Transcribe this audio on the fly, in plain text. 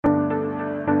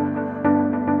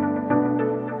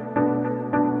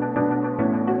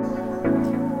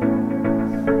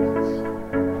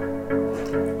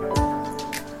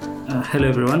Hello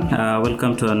everyone,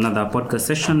 welcome to another podcast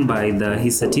session by the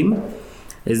HISA team.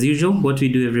 As usual, what we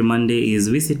do every Monday is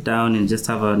we sit down and just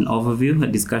have an overview, a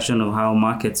discussion of how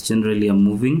markets generally are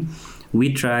moving.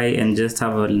 We try and just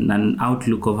have an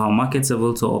outlook of how markets have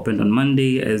also opened on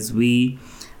Monday as we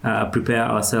prepare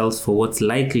ourselves for what's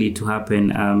likely to happen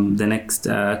the next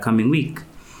coming week.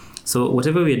 So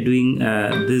whatever we are doing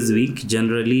this week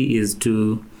generally is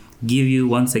to give you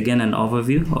once again an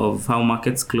overview of how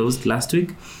markets closed last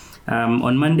week.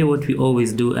 On Monday, what we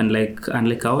always do,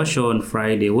 unlike our show on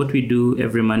Friday, what we do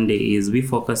every Monday is we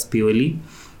focus purely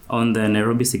on the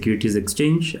Nairobi Securities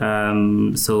Exchange.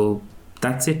 So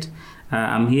that's it.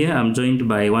 I'm here. I'm joined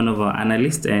by one of our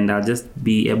analysts, and I'll just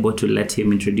be able to let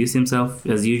him introduce himself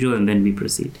as usual, and then we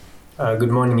proceed.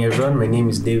 Good morning, everyone. My name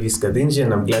is Davis Kadinji,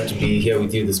 and I'm glad to be here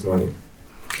with you this morning.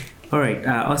 All right,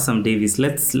 awesome, Davis.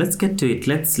 Let's get to it.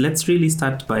 Let's really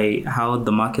start by how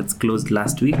the markets closed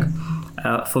last week.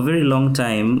 For a very long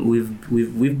time,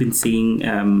 we've been seeing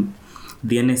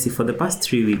the NSE for the past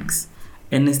 3 weeks.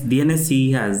 The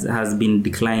NSE has been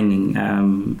declining,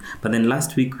 but then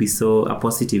last week we saw a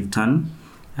positive turn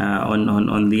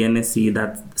on the NSE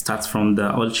that starts from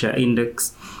the all share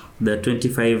index, the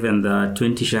 25 and the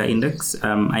 20 share index.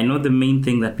 I know the main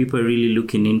thing that people are really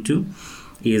looking into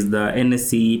is the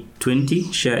NSE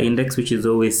 20 share index, which is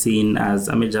always seen as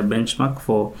a major benchmark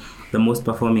for the most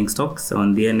performing stocks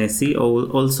on the NSE,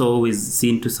 also always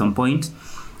seen to some point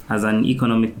as an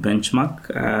economic benchmark,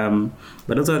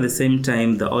 but also at the same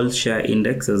time the all share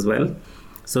index as well.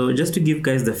 So just to give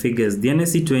guys the figures, the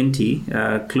NSE 20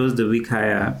 closed the week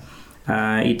higher.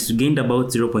 It gained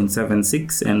about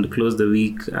 0.76 and closed the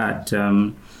week at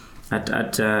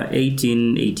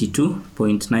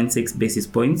 1882.96 basis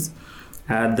points.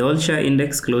 The all share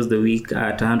index closed the week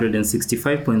at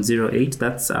 165.08.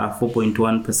 That's a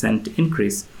 4.1%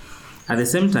 increase. At the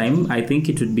same time, I think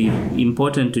it would be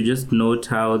important to just note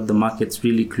how the markets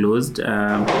really closed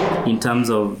in terms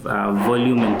of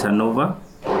volume and turnover,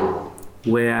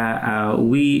 where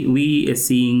we are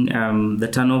seeing the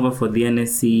turnover for the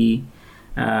NSE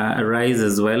rise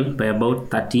as well by about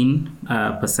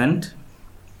 13%,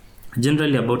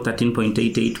 generally about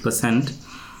 13.88%.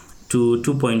 to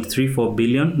 2.34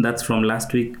 billion. That's from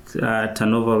last week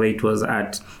turnover weight was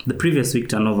at the previous week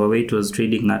turnover weight was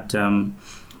trading at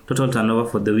total turnover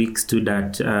for the week stood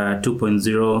at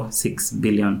 2.06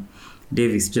 billion.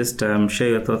 Davis, just share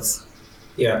your thoughts.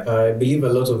 Yeah, I believe a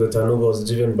lot of the turnover was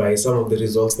driven by some of the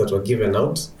results that were given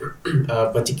out,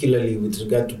 particularly with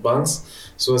regard to banks.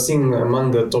 So we're seeing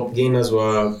among the top gainers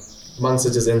were banks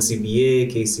such as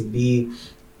NCBA, KCB,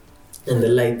 and the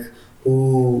like,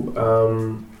 who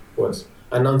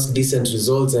announced decent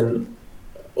results and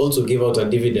also gave out a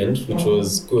dividend, which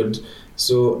was good.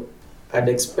 So I'd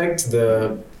expect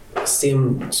the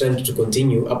same trend to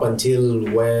continue up until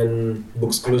when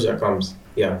books closure comes.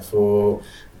 Yeah, for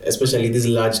especially these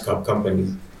large cap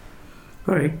companies.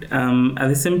 All right. At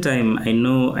the same time, I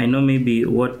know maybe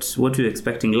what we were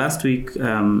expecting last week.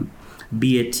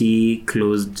 BAT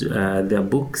closed their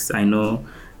books. I know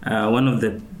one of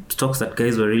the stocks that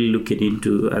guys were really looking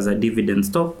into as a dividend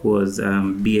stock was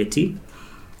BAT.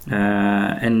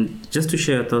 And just to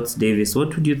share your thoughts, Davis,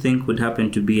 what would you think would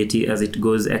happen to BAT as it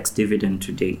goes ex-dividend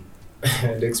today?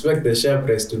 I'd expect the share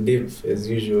price to dip as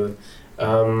usual.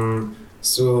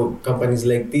 So companies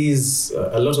like these,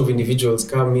 a lot of individuals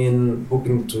come in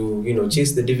hoping to,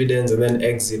 chase the dividends and then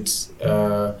exit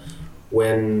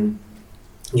when,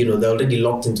 they're already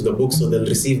locked into the book, so they'll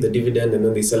receive the dividend and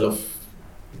then they sell off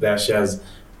their shares.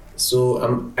 So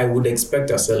I would expect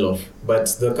a sell-off,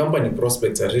 but the company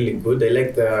prospects are really good. I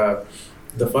like the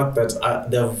fact that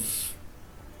they've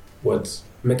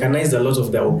mechanized a lot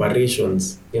of their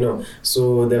operations,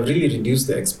 so they've really reduced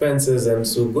the expenses, and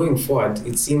so going forward,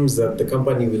 it seems that the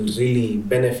company will really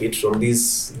benefit from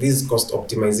these cost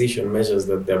optimization measures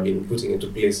that they've been putting into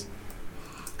place.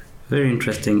 Very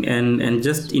interesting. And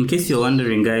just in case you're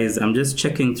wondering, guys, I'm just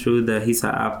checking through the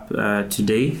HISA app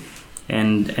today.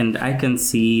 And I can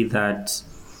see that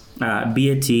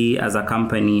BAT as a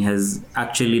company has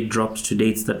actually dropped today.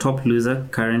 It's the top loser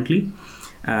currently,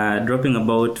 dropping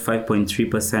about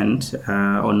 5.3%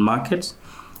 on market.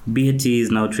 BAT is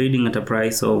now trading at a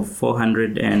price of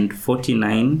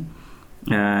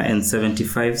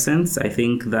 449.75 cents. I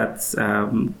think that's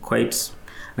quite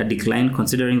a decline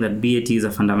considering that BAT is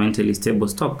a fundamentally stable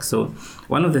stock. So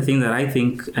one of the things that I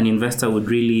think an investor would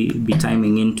really be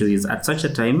timing into is at such a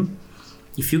time,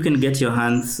 if you can get your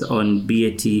hands on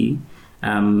BAT,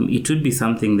 it would be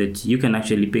something that you can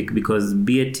actually pick, because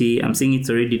BAT, I'm seeing it's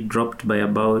already dropped by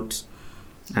about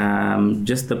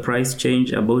just the price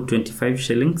change, about 25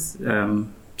 shillings.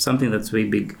 something that's way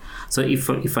big. So if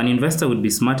an investor would be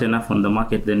smart enough on the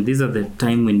market, then these are the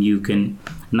time when you can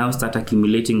now start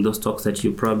accumulating those stocks that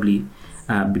you probably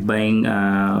be buying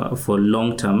for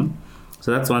long term.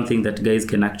 So that's one thing that guys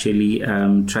can actually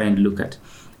try and look at.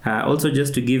 Also,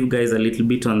 just to give guys a little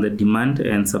bit on the demand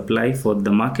and supply for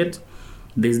the market,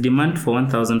 there's demand for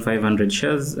 1,500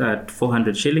 shares at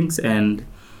 400 shillings, and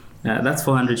that's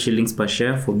 400 shillings per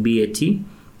share for BAT.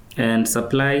 And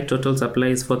total supply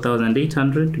is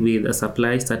 4,800, with a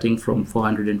supply starting from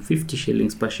 450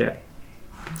 shillings per share.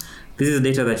 This is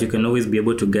data that you can always be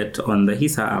able to get on the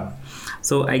HISA app.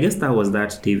 So I guess that was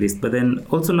that, Davis. But then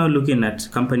also now looking at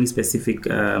company-specific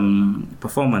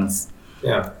performance.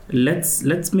 Yeah.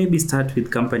 Let's maybe start with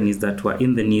companies that were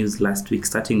in the news last week,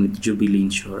 starting with Jubilee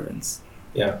Insurance.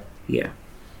 Yeah. Yeah.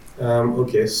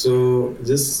 Okay, so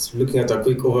just looking at a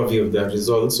quick overview of their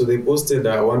results. So they posted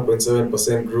a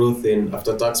 1.7% growth in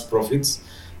after-tax profits.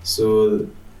 So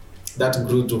that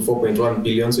grew to 4.1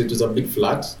 billion. So it was a bit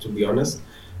flat, to be honest.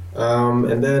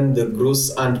 And then the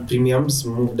gross earned premiums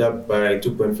moved up by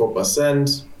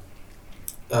 2.4%.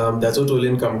 Their total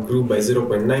income grew by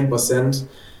 0.9%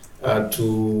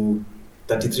 to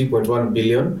 33.1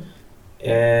 billion.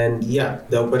 And yeah,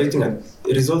 the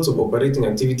results of operating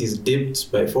activities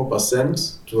dipped by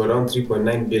 4% to around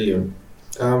 3.9 billion.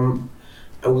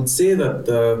 I would say that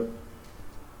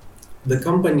the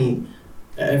company,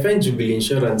 I find Jubilee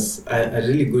Insurance a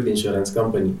really good insurance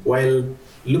company. While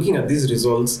looking at these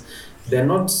results, they're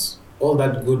not all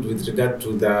that good with regard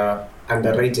to the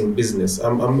underwriting business.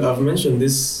 I've mentioned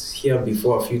this here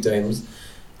before a few times.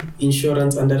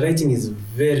 Insurance underwriting is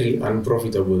very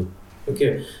unprofitable.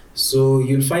 Okay, so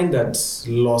you'll find that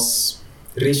loss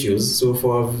ratios. So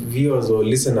for viewers or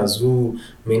listeners who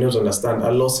may not understand,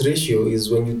 a loss ratio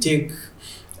is when you take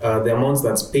the amount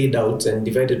that's paid out and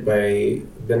divided by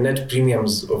the net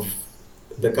premiums of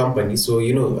the company. So,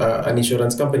 an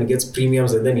insurance company gets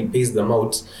premiums and then it pays them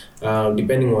out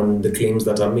depending on the claims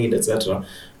that are made, etc.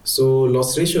 So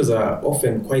loss ratios are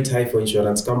often quite high for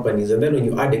insurance companies. And then when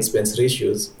you add expense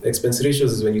ratios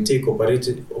is when you take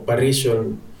operating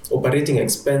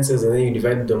expenses and then you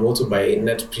divide them also by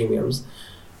net premiums.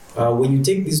 When you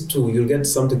take these two, you'll get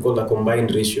something called a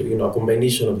combined ratio, a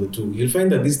combination of the two. You'll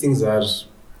find that these things are,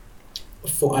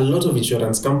 for a lot of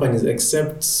insurance companies,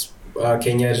 except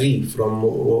Kenya Re, from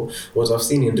what I've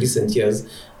seen in recent years,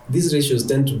 these ratios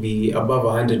tend to be above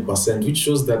 100%, which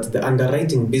shows that the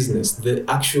underwriting business, the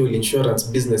actual insurance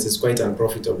business, is quite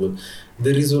unprofitable.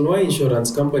 The reason why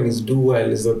insurance companies do well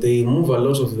is that they move a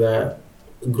lot of the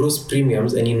gross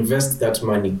premiums and invest that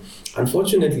money.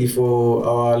 Unfortunately for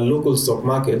our local stock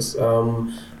markets,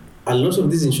 a lot of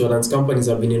these insurance companies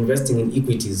have been investing in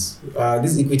equities.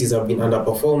 These equities have been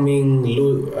underperforming,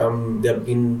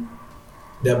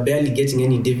 they're barely getting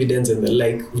any dividends and the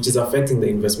like, which is affecting the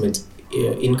investment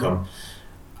income.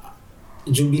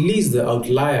 Jubilee is the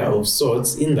outlier of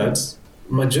sorts in that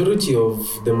majority of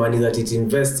the money that it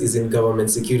invests is in government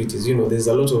securities. There's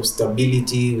a lot of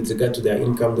stability with regard to their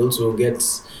income. They also get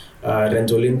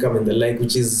rental income and the like,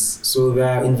 so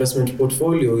their investment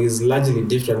portfolio is largely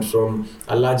different from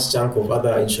a large chunk of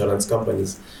other insurance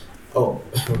companies. Oh,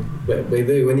 by the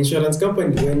way, when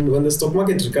the stock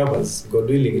market recovers, God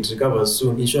willing, it recovers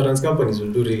soon, insurance companies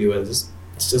will do really well.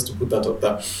 Just to put that up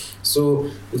there. So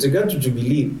with regard to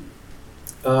Jubilee,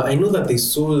 I know that they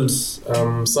sold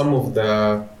some of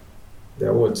their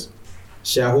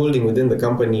shareholding within the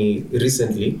company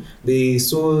recently. They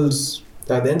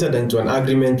entered into an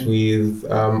agreement with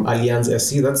Allianz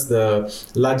SC. That's the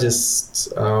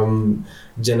largest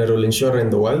general insurer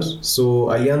in the world. So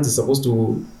Allianz is supposed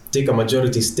to take a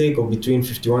majority stake of between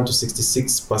 51 to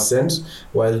 66%,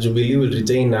 while Jubilee will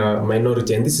retain a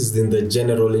minority. And this is in the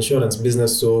general insurance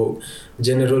business. So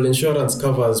general insurance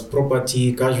covers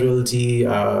property, casualty,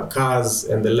 cars,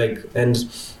 and the like. And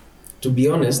to be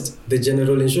honest, the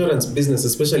general insurance business,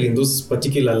 especially in those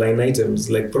particular line items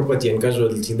like property and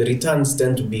casualty, the returns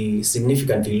tend to be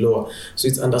significantly lower. So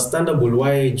it's understandable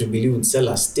why Jubilee would sell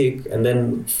a stake and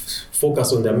then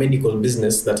focus on their medical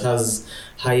business that has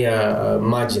higher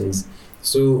margins.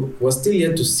 So we're still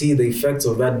yet to see the effects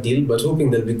of that deal, but hoping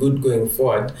they'll be good going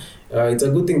forward. It's a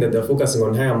good thing that they're focusing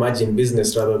on higher margin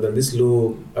business rather than this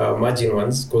low margin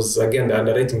ones, because again, the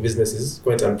underwriting business is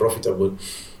quite unprofitable.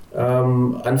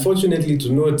 Unfortunately,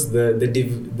 to note,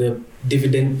 the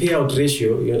dividend payout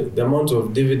ratio, the amount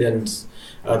of dividends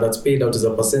that's paid out as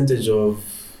a percentage of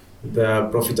the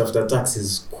profit after tax,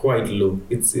 is quite low.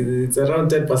 It's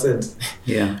around 10%.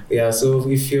 Yeah. Yeah. So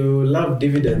if you love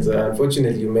dividends,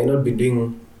 unfortunately, you may not be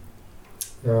doing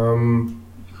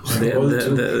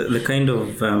The kind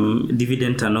of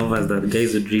dividend turnovers that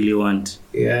guys would really want.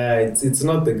 Yeah, it's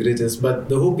not the greatest, but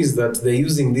the hope is that they're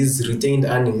using these retained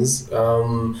earnings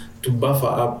to buffer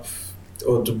up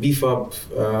or to beef up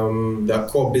their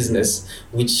core business,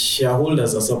 which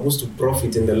shareholders are supposed to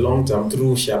profit in the long term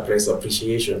through share price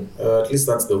appreciation. At least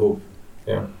that's the hope.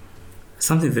 Yeah.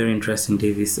 Something very interesting,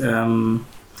 Davis.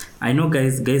 I know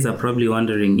guys are probably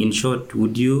wondering, in short,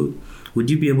 would you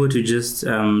be able to just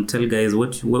tell guys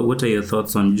what are your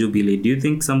thoughts on Jubilee? Do you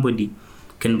think somebody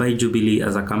can buy Jubilee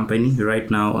as a company right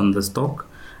now on the stock,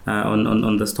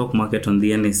 on the stock market on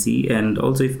the NSE? And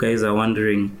also, if guys are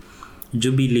wondering,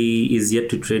 Jubilee is yet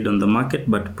to trade on the market,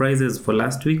 but prices for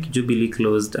last week, Jubilee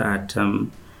closed at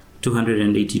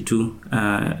 282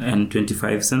 and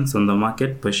 25 cents on the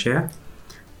market per share.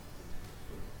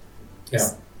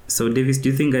 Yeah. So, Davis, do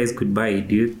you think guys could buy it?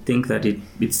 Do you think that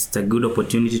it's a good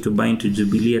opportunity to buy into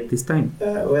Jubilee at this time?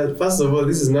 Well, first of all,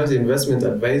 this is not investment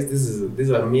advice.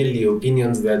 These are merely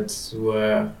opinions that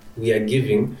we are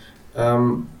giving.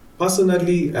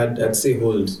 Personally, I'd say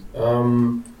hold.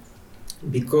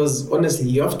 Because honestly,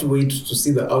 you have to wait to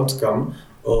see the outcome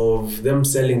of them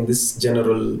selling this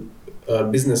general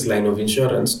business line of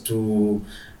insurance to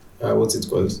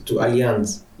to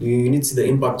Allianz. You need to see the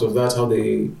impact of that, how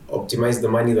they optimize the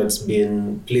money that's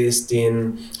been placed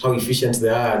in, how efficient they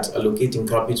are at allocating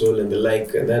capital and the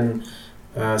like, and then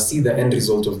see the end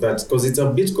result of that. Because it's a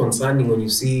bit concerning when you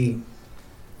see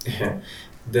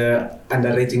the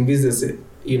underwriting business,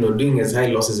 doing as high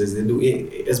losses as they do.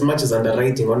 As much as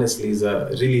underwriting, honestly, is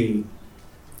really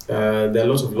there are a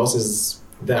lot of losses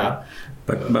there.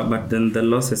 But then the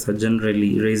losses are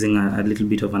generally raising a little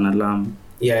bit of an alarm.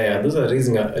 Yeah, those are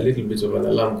raising a little bit of an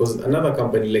alarm, because another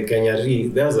company like Kenya Re,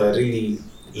 theirs are really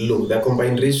low. Their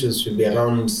combined ratios should be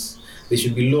they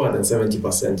should be lower than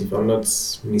 70%, if I'm not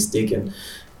mistaken.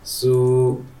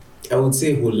 So I would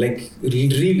say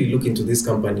really look into this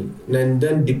company. And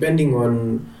then depending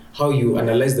on how you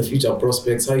analyze the future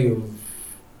prospects, how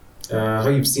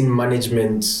you've seen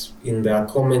management in their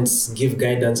comments give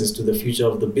guidance as to the future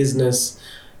of the business,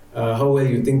 how well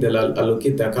you think they'll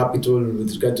allocate their capital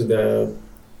with regard to the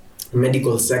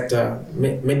medical sector,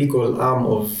 medical arm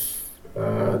of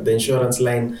the insurance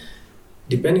line.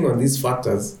 Depending on these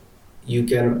factors, you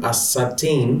can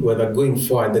ascertain whether going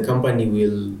forward the company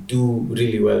will do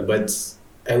really well. But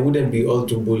I wouldn't be all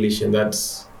too bullish in that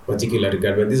particular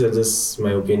regard. But these are just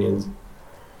my opinions.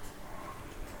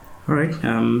 All right,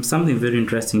 something very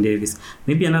interesting, Davis.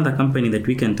 Maybe another company that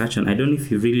we can touch on. I don't know if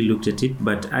you really looked at it,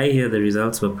 but I hear the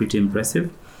results were pretty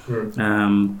impressive.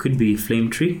 Could be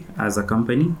Flametree as a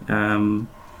company.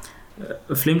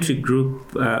 Flametree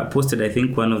Group posted, I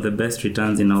think, one of the best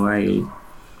returns in a while.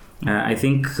 I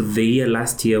think the year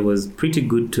last year was pretty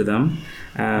good to them.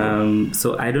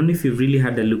 So I don't know if you've really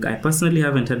had a look. I personally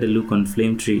haven't had a look on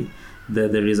Flametree,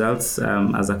 the results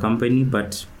as a company,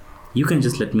 but you can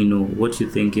just let me know what you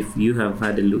think if you have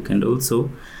had a look. And also,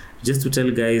 just to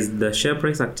tell guys, the share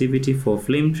price activity for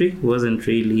Flametree wasn't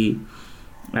really,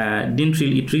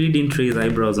 it really didn't raise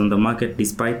eyebrows on the market.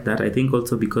 Despite that, I think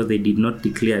also because they did not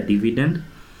declare dividend.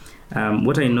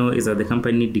 What I know is that the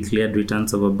company declared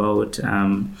returns of about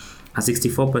a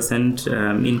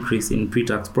 64% increase in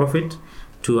pre-tax profit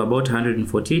to about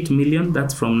 148 million.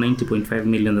 That's from 90.5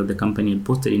 million that the company had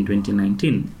posted in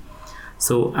 2019.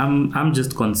 So I'm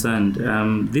just concerned.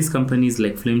 These companies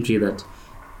like Flametree, that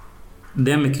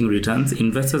they're making returns.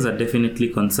 Investors are definitely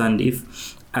concerned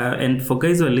if, and for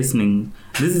guys who are listening,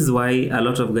 this is why a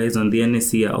lot of guys on the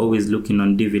NSE are always looking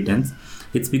on dividends.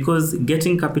 It's because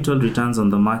getting capital returns on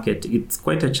the market, it's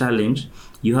quite a challenge.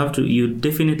 You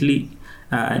definitely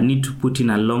need to put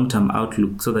in a long-term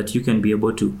outlook so that you can be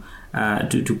able to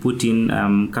put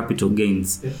in capital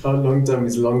gains. How long term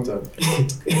is long term?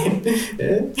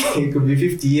 It could be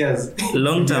 50 years.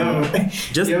 Long term.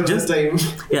 Just time.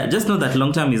 Yeah, just know that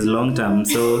long term is long term.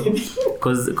 So,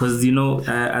 because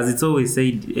as it's always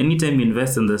said, anytime you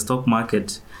invest in the stock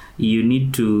market, you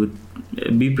need to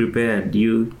be prepared.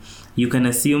 You can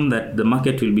assume that the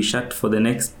market will be shut for the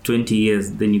next 20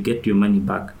 years, then you get your money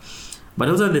back. But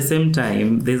also at the same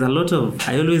time, there's a lot of,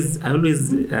 I always,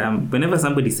 whenever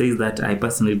somebody says that, I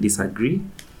personally disagree.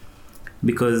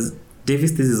 Because,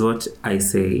 Davis, this is what I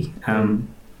say.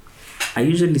 I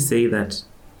usually say that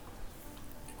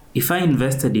if I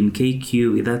invested in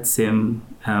KQ with that same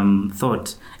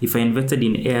thought, if I invested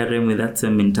in ARM with that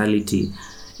same mentality,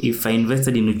 if I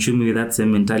invested in Uchumi with that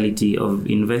same mentality of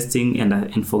investing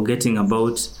and forgetting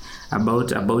about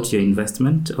your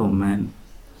investment, oh man.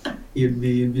 You'd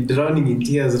be drowning in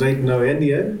tears right now.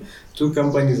 And two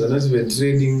companies are not even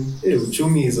trading.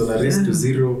 Uchumi is on a race to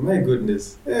zero. My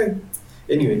goodness.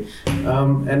 Anyway,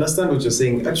 I understand what you're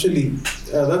saying. Actually,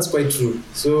 that's quite true.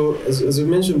 So as we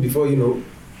mentioned before,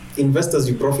 investors,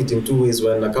 you profit in two ways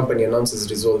when a company announces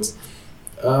results.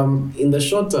 In the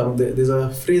short term, there's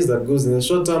a phrase that goes, in the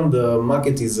short term, the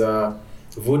market is a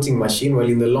voting machine, while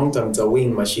in the long term, it's a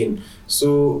weighing machine.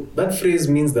 So that phrase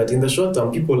means that in the short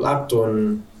term, people act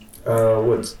on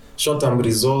short-term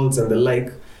results and the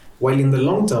like, while in the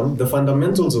long term, the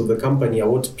fundamentals of the company are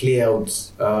what play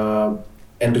out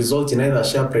and result in either a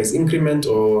share price increment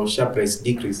or share price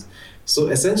decrease. So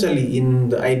essentially, in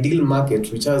the ideal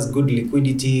market, which has good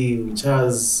liquidity, which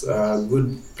has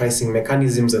good pricing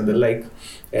mechanisms and the like,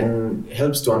 and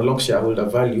helps to unlock shareholder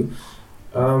value,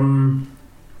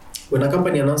 when a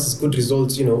company announces good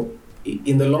results,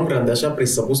 in the long run, the share price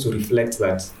is supposed to reflect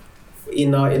that.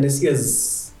 In our NSE,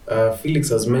 as Felix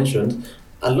has mentioned,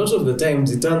 a lot of the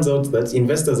times it turns out that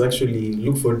investors actually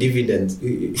look for dividends,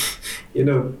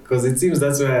 because it seems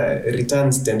that's where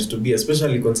returns tend to be,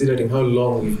 especially considering how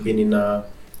long we've been in a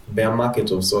bear market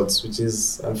of sorts, which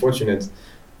is unfortunate.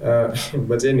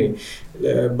 But anyway,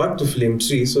 back to Flame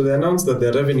Tree. So they announced that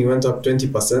their revenue went up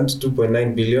 20%,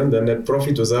 2.9 billion. The net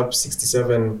profit was up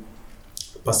 67%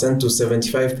 to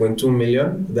 75.2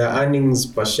 million. Their earnings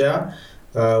per share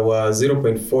were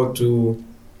 0.42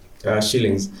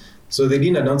 shillings. So they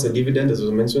didn't announce a dividend, as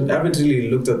was mentioned. I haven't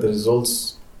really looked at the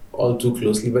results all too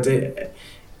closely, but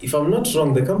if I'm not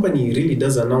wrong, the company really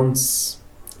does announce,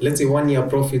 let's say, 1 year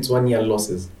profits, 1 year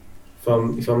losses.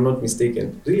 If I'm not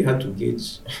mistaken, really hard to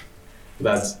gauge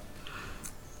that.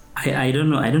 I don't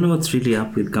know. I don't know what's really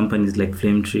up with companies like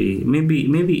Flame Tree.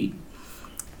 Maybe.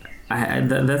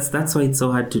 That's why it's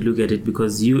so hard to look at it,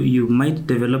 because you might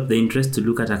develop the interest to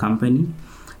look at a company,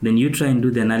 then you try and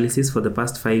do the analysis for the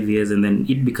past 5 years, and then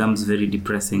it becomes very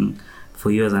depressing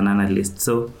for you as an analyst.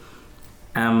 So,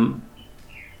 I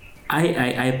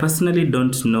personally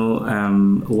don't know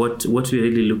what we're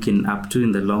really looking up to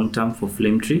in the long term for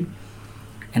Flame Tree.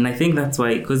 And I think that's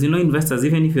why, because investors,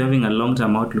 even if you're having a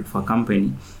long-term outlook for a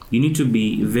company, you need to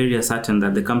be very certain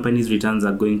that the company's returns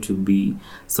are going to be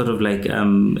sort of like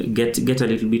get a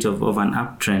little bit of an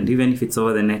uptrend, even if it's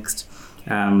over the next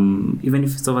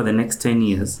 10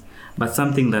 years, but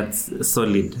something that's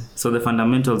solid. So the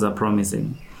fundamentals are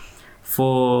promising.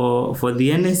 For the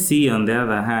NSE, on the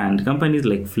other hand, companies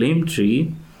like Flame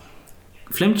Tree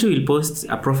will post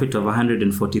a profit of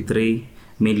 143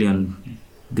 million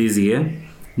this year.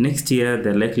 Next year,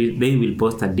 they will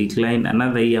post a decline,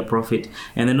 another year profit.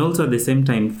 And then also at the same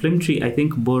time, Flame Tree, I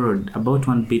think, borrowed about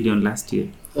 1 billion last year.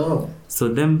 Oh. So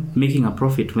them making a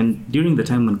profit during the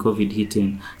time when COVID hit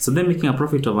in. So them making a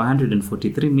profit of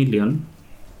 143 million.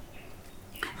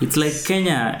 It's like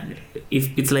Kenya,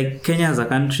 it's like Kenya as a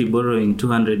country borrowing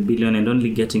 200 billion and only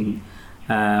getting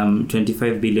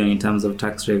 25 billion in terms of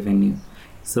tax revenue.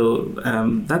 So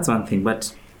that's one thing.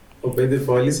 But by the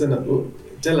for listener,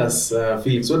 tell us,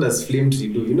 Felix, what does Flame Tree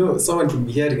do? Someone could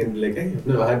be hearing and be like, I've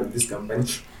never heard of this company.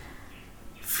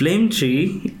 Flame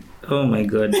Tree, oh my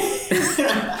god.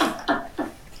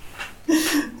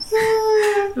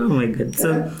 Oh my god.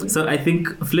 So I think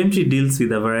Flame Tree deals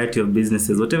with a variety of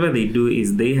businesses. Whatever they do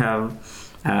is they have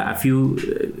a few,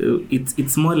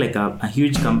 it's more like a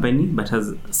huge company, but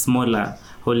has smaller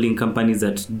holding companies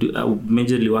that do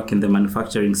majorly work in the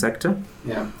manufacturing sector.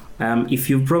 Yeah. If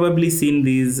you've probably seen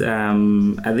these,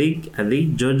 are they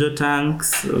Jojo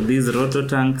tanks or these Roto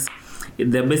tanks?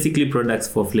 They're basically products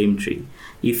for Flame Tree.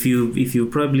 If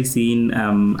you've probably seen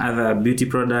other beauty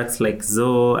products like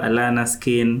Zoe, Alana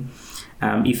Skin,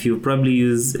 if you probably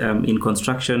use in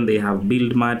construction, they have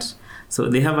BuildMat. So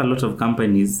they have a lot of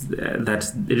companies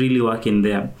that really work in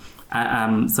there,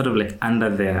 sort of like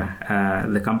under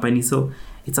the company. So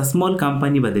it's a small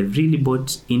company, but they've really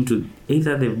bought into,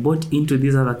 either they've bought into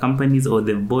these other companies or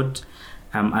they've bought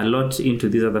a lot into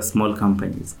these other small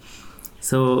companies.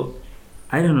 So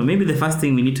I don't know, maybe the first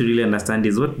thing we need to really understand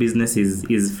is what business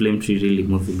is Flame Tree really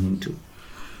moving into.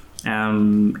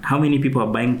 How many people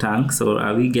are buying tanks, or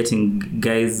are we getting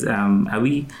guys, are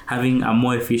we having a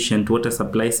more efficient water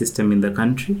supply system in the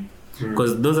country?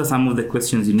 Because those are some of the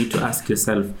questions you need to ask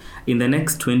yourself. In the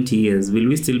next 20 years, will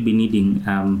we still be needing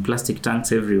plastic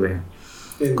tanks everywhere?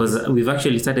 Because we've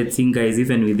actually started seeing guys,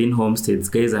 even within homesteads,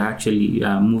 guys are actually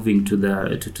moving to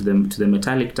the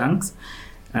metallic tanks.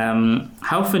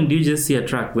 How often do you just see a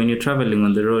truck when you're traveling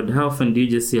on the road? How often do you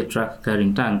just see a truck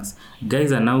carrying tanks?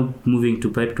 Guys are now moving to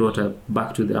piped water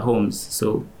back to their homes.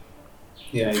 So,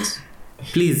 yeah,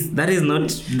 please, that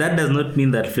does not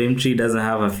mean that Flame Tree doesn't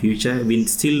have a future. We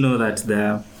still know that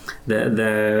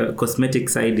the cosmetic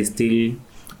side is still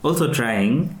also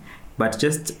trying, but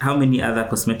just how many other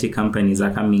cosmetic companies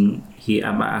are coming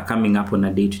up on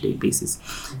a day-to-day basis.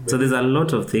 So there's a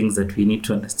lot of things that we need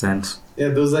to understand. Yeah,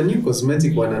 there was a new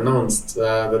cosmetic one announced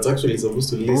that's actually supposed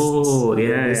to list. Oh,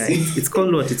 yeah. It's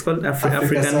called what? It's called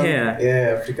African hair.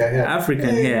 Yeah,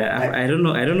 African hair. I don't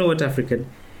know what African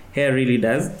hair really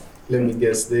does. Let me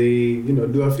guess. They,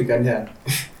 do African hair.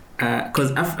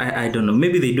 Because I don't know.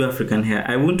 Maybe they do African hair.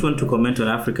 I wouldn't want to comment on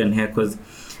African hair because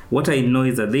what I know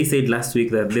is that they said last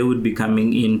week that they would be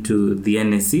coming into the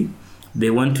NSE. They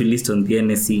want to list on the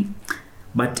NSE.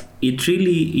 But it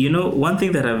really, one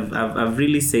thing that I've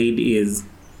really said is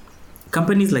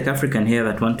companies like African Hair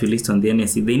that want to list on the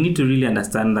NSE, they need to really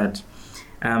understand that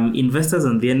investors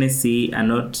on the NSE are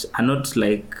not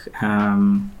like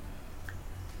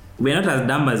we're not as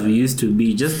dumb as we used to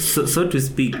be, just so to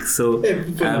speak. So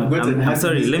I'm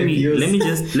sorry. Let me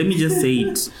just say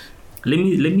it. Let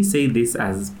me say this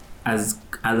as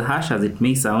harsh as it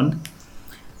may sound.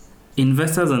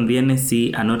 Investors on the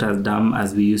NSE are not as dumb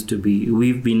as we used to be.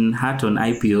 We've been hurt on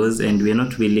IPOs and we're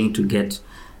not willing to get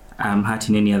hurt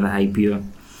in any other IPO.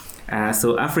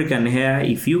 So African Hair,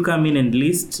 if you come in and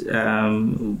list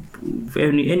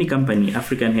any company,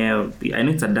 African Hair, I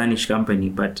know it's a Danish company,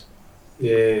 but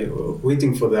yeah,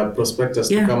 waiting for their prospectus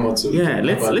to come out. So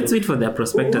let's wait for their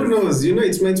prospectus. Who knows?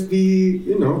 It might be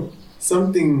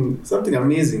something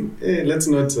amazing. Let's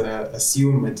not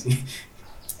assume it.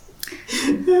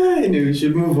 Anyway, we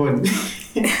should move on.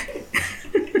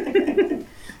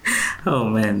 Oh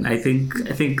man, I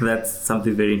think that's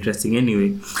something very interesting.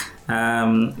 Anyway,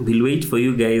 we'll wait for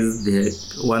you guys there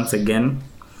once again.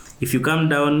 If you come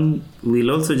down, we'll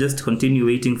also just continue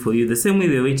waiting for you. The same way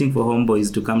we're waiting for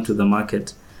Homeboys to come to the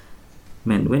market.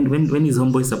 Man, when is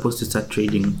Homeboys supposed to start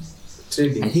trading?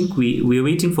 I think we're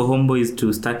waiting for Homeboys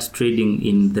to start trading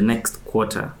in the next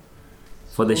quarter.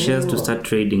 For the shares to start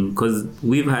trading, because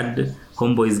we've had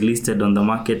Homeboys listed on the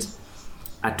market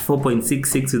at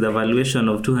 4.66 with a valuation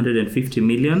of 250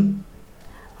 million.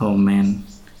 Oh man,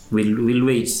 we'll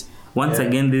wait. Once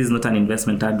again, this is not an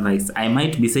investment advice. I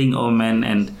might be saying oh man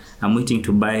and I'm waiting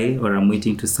to buy or I'm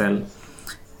waiting to sell,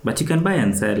 but you can buy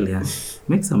and sell,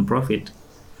 make some profit.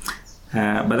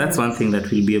 But that's one thing that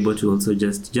we'll be able to also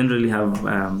just generally have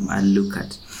a look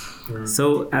at.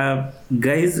 So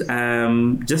guys,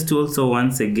 just to also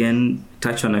once again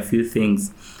touch on a few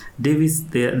things. Davis,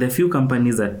 there are a few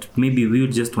companies that maybe we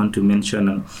would just want to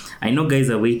mention. I know guys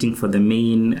are waiting for the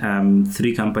main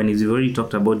 3 companies. We've already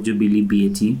talked about Jubilee,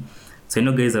 BAT. So I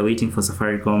know guys are waiting for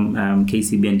Safaricom,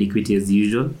 KCB and Equity as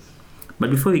usual.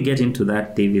 But before we get into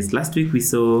that, Davis, last week we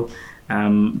saw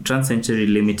TransCentury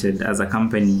Limited as a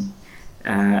company.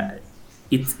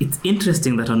 It's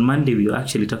interesting that on Monday we were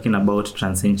actually talking about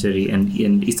TransCentury and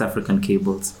East African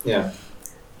cables. Yeah.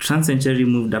 TransCentury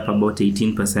moved up about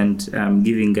 18%,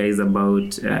 giving guys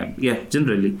about,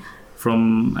 generally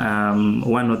from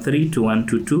 103 to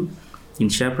 122 in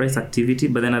share price activity.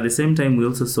 But then at the same time, we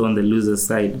also saw on the loser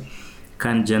side,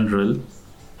 Can General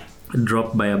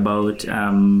drop by about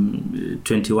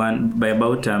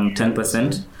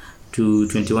 10% to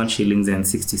 21 shillings and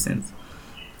 60 cents.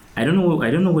 I don't know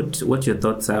what your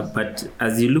thoughts are, but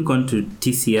as you look onto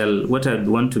TCL, what I'd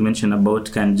want to mention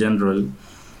about Can General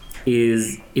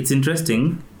is it's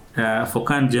interesting for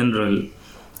Can General,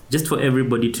 just for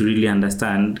everybody to really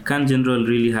understand. Can General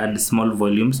really had small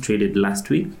volumes traded last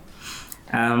week.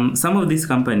 Some of these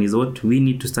companies, what we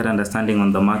need to start understanding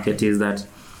on the market is that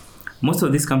most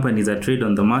of these companies that trade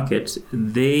on the market,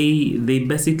 they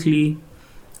basically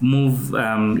move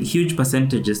huge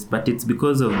percentages, but it's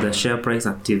because of the share price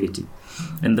activity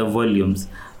and the volumes.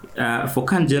 For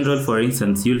Can General, for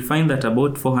instance, you'll find that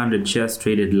about 400 shares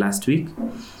traded last week,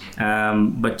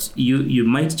 but you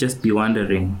might just be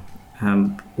wondering,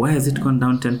 why has it gone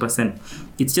down 10%?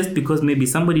 It's just because maybe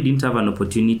somebody didn't have an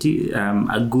opportunity,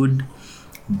 a good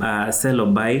sell or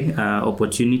buy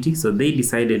opportunity, so they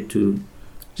decided to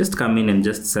just come in and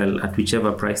just sell at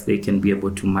whichever price they can be able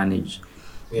to manage.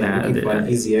 Looking for an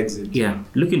easy exit.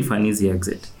 Looking for an easy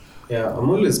exit. I'm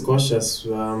always cautious,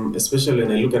 especially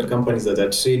when I look at companies that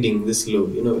are trading this low.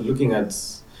 Looking at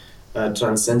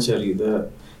TransCentury, the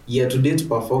year-to-date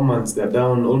performance, they're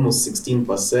down almost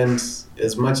 16%.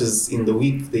 As much as in the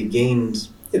week they gained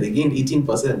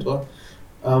 18%.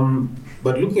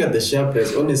 But looking at the share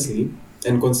price, honestly,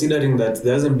 and considering that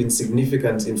there hasn't been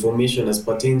significant information as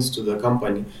pertains to the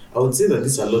company, I would say that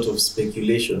this is a lot of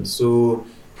speculation. So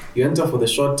you enter for the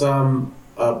short term,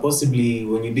 possibly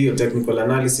when you do your technical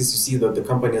analysis, you see that the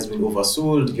company has been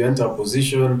oversold, you enter a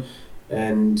position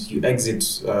and you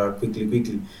exit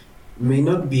quickly. May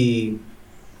not be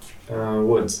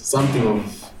something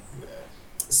of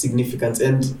significance.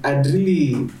 And I'd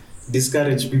really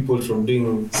discourage people from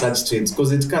doing such trades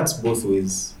because it cuts both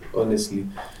ways, honestly.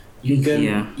 You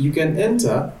can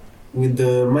enter with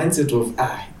the mindset of,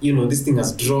 this thing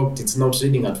has dropped, it's now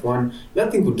trading at 1.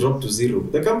 That thing could drop to 0.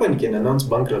 The company can announce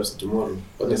bankruptcy tomorrow,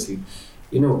 honestly.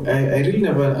 I really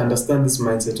never understand this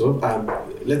mindset of,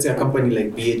 let's say a company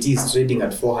like BAT is trading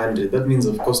at 400. That means,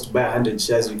 of course, to buy 100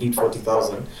 shares, you need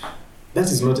 40,000. That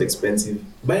is not expensive.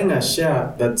 Buying a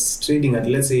share that's trading at,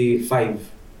 let's say,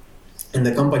 5, and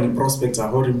the company prospects are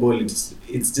horrible, it's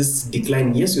just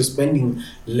declining. Yes, you're spending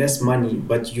less money,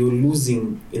 but you're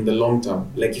losing in the long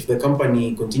term. Like if the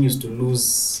company continues to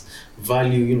lose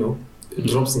value,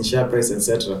 drops in share price,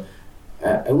 etc.,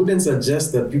 I wouldn't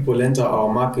suggest that people enter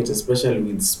our market, especially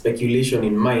with speculation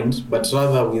in mind, but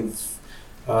rather with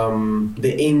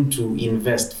the aim to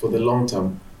invest for the long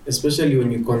term. Especially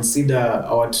when you consider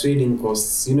our trading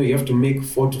costs, you have to make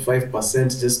 4 to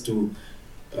 5% just to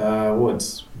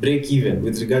break even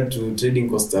with regard to trading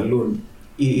costs alone.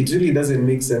 It really doesn't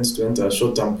make sense to enter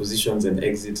short-term positions and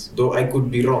exit. Though I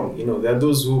could be wrong. There are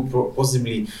those who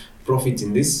possibly profit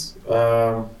in this.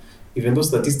 Even though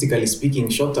statistically speaking,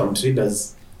 short-term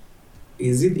traders,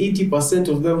 is it 80%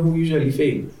 of them who usually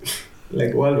fail?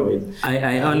 Like worldwide.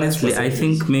 I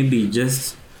think maybe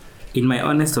just, in my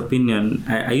honest opinion,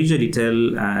 I usually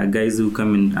tell guys who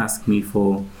come and ask me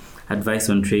for advice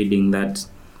on trading that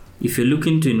if you're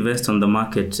looking to invest on the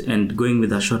market and going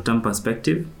with a short-term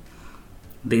perspective,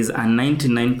 there's a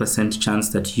 99% chance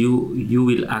that you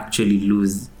will actually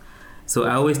lose. So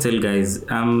I always tell guys,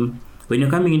 when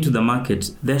you're coming into the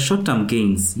market, there are short-term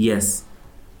gains. Yes,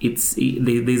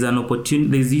 there's an opportunity.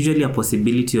 There's usually a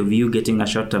possibility of you getting a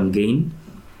short-term gain,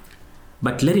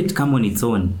 but let it come on its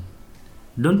own.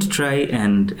 Don't try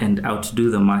and outdo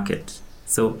the market.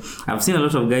 So I've seen a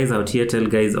lot of guys out here tell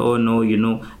guys, oh no,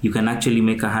 you can actually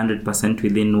make 100%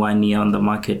 within 1 year on the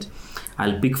market.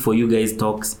 I'll pick for you guys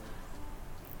stocks.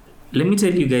 Let me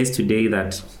tell you guys today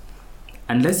that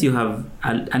unless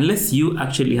you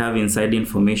actually have inside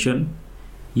information,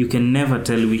 you can never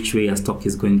tell which way a stock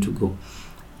is going to go.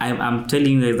 I'm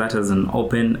telling you guys that as an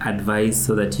open advice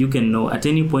so that you can know at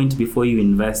any point before you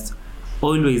invest,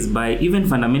 always buy even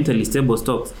fundamentally stable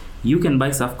stocks. You can buy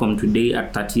Safaricom today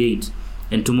at 38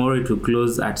 and tomorrow it will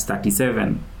close at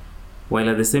 37, while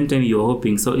at the same time you're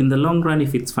hoping. So in the long run,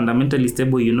 if it's fundamentally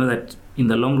stable, you know that in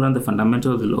the long run the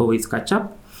fundamentals will always catch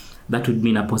up. That would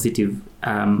mean a positive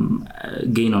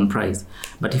gain on price.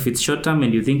 But if it's short term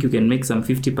and you think you can make some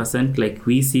 50% like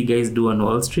we see guys do on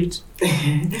Wall Street.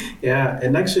 Yeah,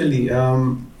 and actually,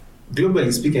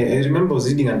 globally speaking, I remember I was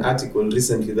reading an article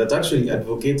recently that actually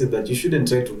advocated that you shouldn't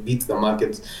try to beat the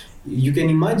market. You can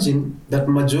imagine that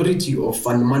majority of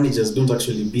fund managers don't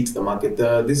actually beat the market.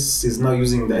 This is now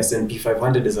using the S&P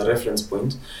 500 as a reference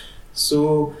point.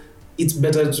 So it's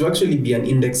better to actually be an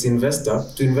index investor,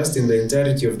 to invest in the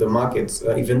entirety of the market,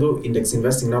 even though index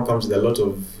investing now comes with a lot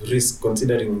of risk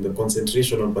considering the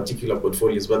concentration on particular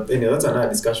portfolios. But anyway, that's another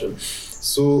discussion.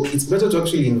 So it's better to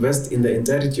actually invest in the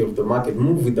entirety of the market,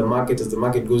 move with the market as the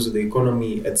market goes with the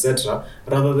economy, etc.,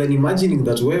 rather than imagining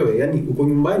that uko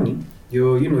nyumbani,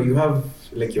 you have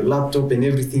like your laptop and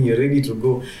everything, you're ready to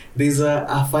go. There's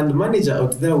a fund manager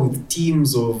out there with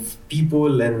teams of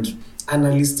people and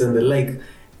analysts and the like.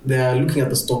 They're looking at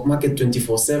the stock market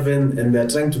 24/7 and they're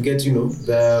trying to get,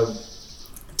 the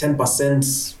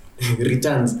 10%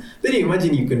 returns. Then you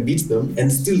imagine you can beat them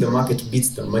and still the market beats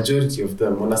the majority of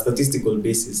them on a statistical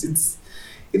basis.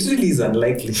 It really is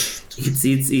unlikely.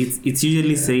 It's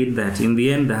usually said that in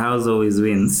the end the house always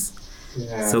wins.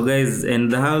 Yeah. So guys,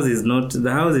 and the house is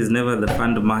never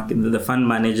the fund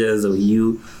managers or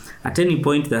you. At any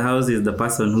point the house is the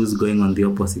person who's going on the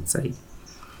opposite side.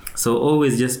 So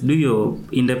always just do your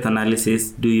in-depth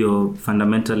analysis, do your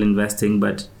fundamental investing,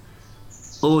 but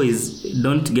always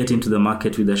don't get into the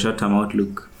market with a short-term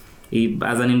outlook.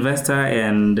 As an investor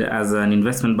and as an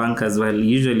investment banker as well,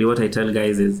 usually what I tell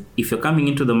guys is if you're coming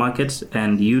into the market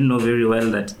and you know very well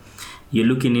that you're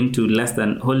looking into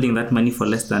holding that money for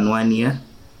less than 1 year,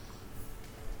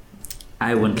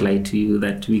 I won't lie to you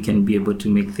that we can be able to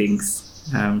make things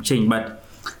change. But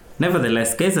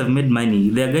nevertheless, guys have made money.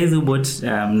 There are guys who bought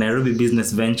Nairobi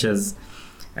Business Ventures,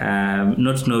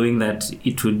 not knowing that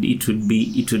it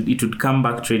would come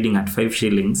back trading at 5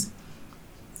 shillings.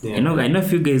 Yeah. I know a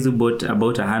few guys who bought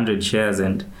about 100 shares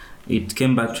and it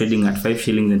came back trading at 5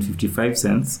 shillings and 55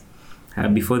 cents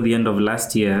before the end of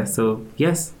last year. So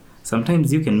yes,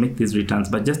 sometimes you can make these returns,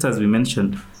 but just as we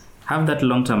mentioned, have that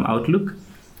long-term outlook.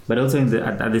 But also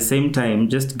at the same time,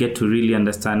 just get to really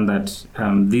understand that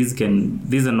these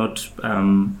are not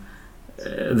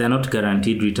they're not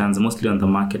guaranteed returns, mostly on the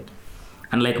market.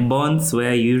 unlike bonds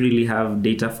where you really have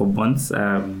data for bonds,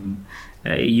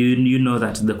 you know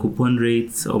that the coupon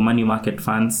rates or money market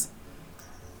funds,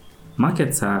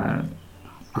 markets are,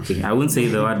 okay, I wouldn't say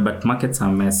the word, but markets are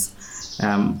a mess.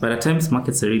 But at times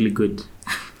markets are really good.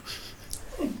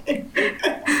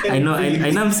 I know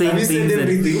I'm saying things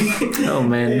that, oh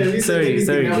man, sorry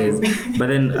guys. But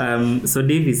then, so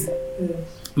Davis,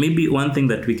 maybe one thing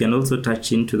that we can also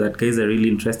touch into that guys are really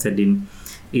interested in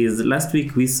is last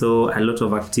week we saw a lot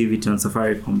of activity on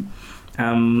Safaricom.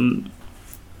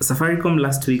 Safaricom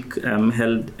last week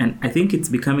held, and I think it's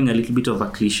becoming a little bit of a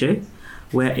cliche,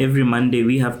 where every Monday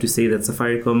we have to say that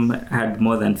Safaricom had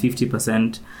more than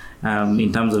 50%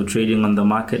 in terms of trading on the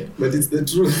market. But it's the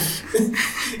truth.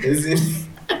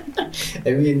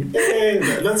 I mean,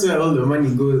 that's where all the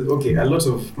money goes. Okay, a lot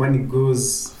of money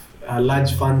goes.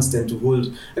 Large funds tend to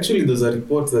hold. Actually, there's a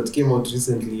report that came out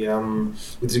recently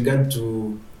with regard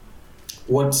to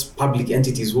what public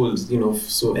entities hold,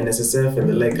 so NSSF and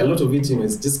the like. A lot of it,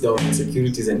 is just government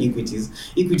securities and equities.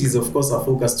 Equities, of course, are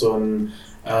focused on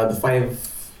the 5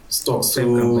 stocks.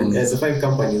 The 5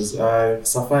 companies: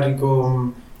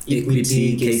 Safaricom,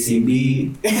 Equity,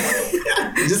 KCB.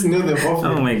 Just know them off.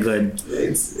 Oh my God!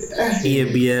 It's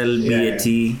EABL, BAT.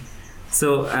 Yeah.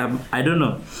 So I don't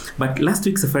know, but last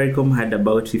week Safaricom had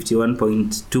about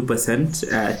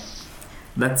 51.2%.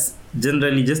 That's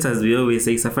generally, just as we always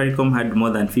say, Safaricom had more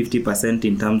than 50%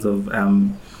 in terms of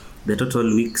the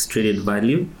total week's traded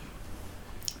value.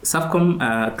 Safcom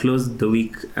closed the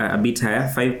week a bit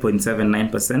higher,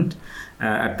 5.79%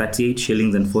 at 38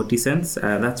 shillings and 40 cents.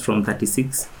 That's from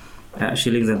 36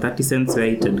 shillings and 30 cents where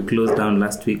it had closed down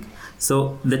last week.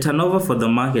 So the turnover for the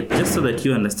market, just so that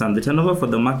you understand, the turnover for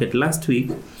the market last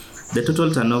week, the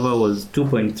total turnover was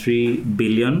 2.3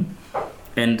 billion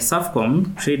and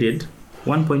Safcom traded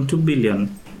 1.2 billion.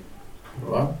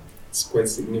 Wow, it's quite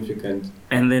significant.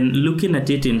 And then looking at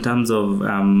it in terms of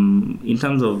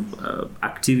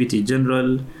activity,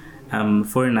 general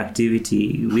foreign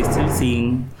activity, we're still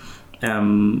seeing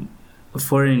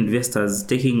foreign investors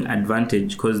taking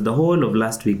advantage, because the whole of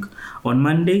last week on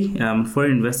Monday,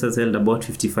 foreign investors held about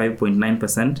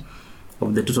 55.9%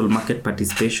 of the total market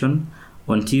participation.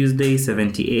 On Tuesday,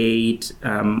 78%.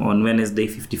 On Wednesday,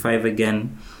 55%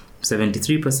 again.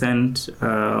 73%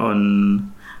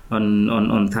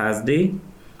 on Thursday.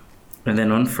 And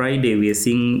then on Friday, we are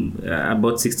seeing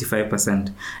about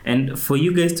 65%. And for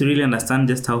you guys to really understand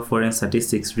just how foreign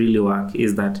statistics really work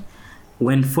is that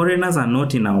when foreigners are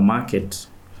not in our market,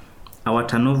 our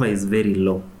turnover is very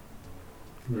low.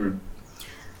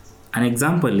 An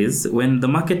example is when the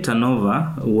market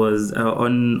turnover was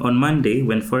on Monday,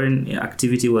 when foreign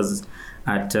activity was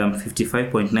at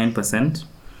 55.9%,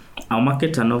 our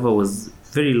market turnover was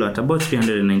very low, at about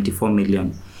 394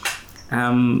 million.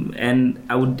 And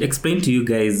I would explain to you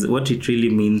guys what it really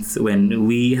means when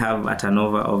we have a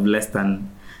turnover of less than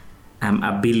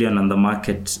a billion on the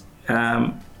market.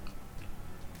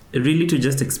 Really, to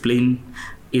just explain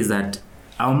is that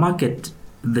our market,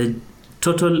 the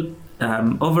total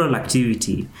overall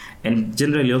activity, and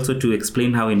generally also to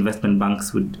explain how investment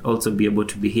banks would also be able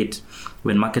to be hit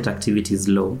when market activity is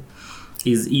low,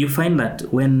 is you find that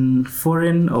when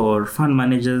foreign or fund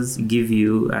managers give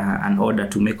you an order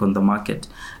to make on the market,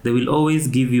 they will always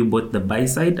give you both the buy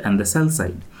side and the sell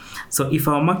side. So if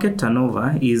our market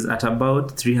turnover is at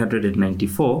about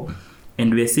 394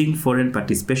 and we're seeing foreign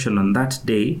participation on that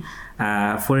day,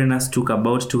 foreigners took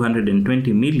about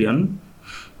 220 million.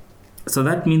 So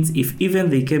that means if even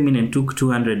they came in and took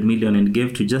 200 million and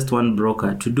gave to just one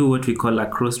broker to do what we call a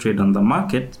cross trade on the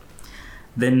market,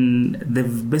 then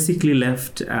they've basically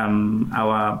left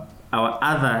our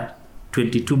other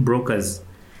 22 brokers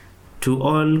to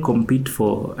all compete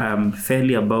for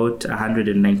fairly about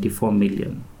 194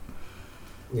 million.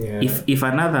 Yeah. If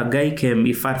another guy came,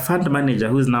 if a fund manager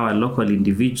who's now a local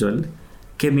individual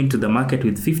came into the market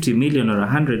with 50 million or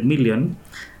 100 million,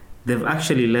 they've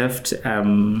actually left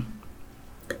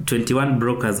 21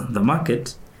 brokers on the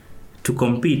market to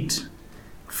compete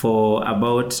for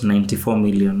about 94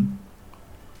 million.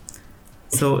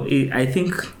 So I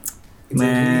think, it's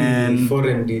really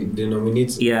foreign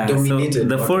dominated. So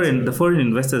the foreign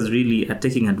investors really are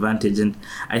taking advantage, and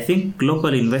I think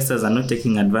local investors are not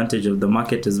taking advantage of the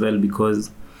market as well, because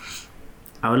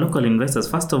our local investors,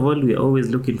 first of all, we're always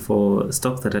looking for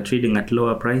stocks that are trading at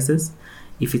lower prices.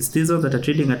 If it's these ones that are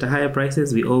trading at higher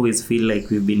prices, we always feel like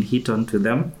we've been hit onto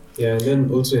them. Yeah, and then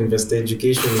also investor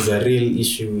education is a real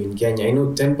issue in Kenya. I know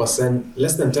less than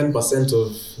 10%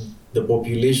 of the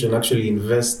population actually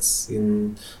invests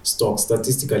in stocks,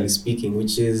 statistically speaking,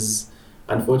 which is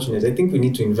unfortunate. I think we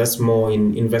need to invest more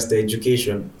in investor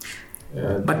education.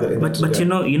 But you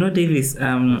know, Davis.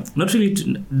 Not really.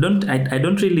 I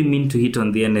don't really mean to hit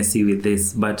on the NSE with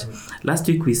this, but last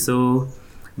week we saw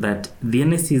that the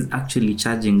NSE is actually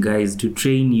charging guys to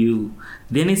train you.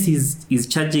 The NSE is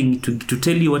charging to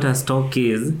tell you what a stock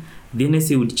is. The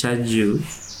NSE would charge you.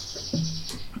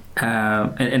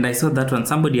 And I saw that one.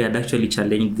 Somebody had actually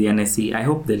challenged the NSE. I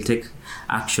hope they'll take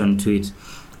action to it.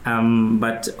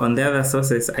 But on the other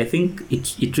sources, I think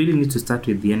it really needs to start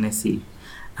with the NSE.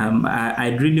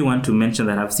 I'd really want to mention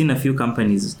that I've seen a few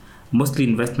companies, mostly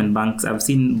investment banks. I've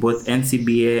seen both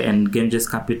NCBA and Ganges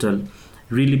Capital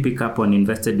really pick up on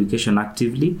investor education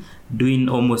actively, doing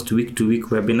almost week-to-week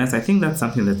webinars. I think that's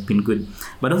something that's been good.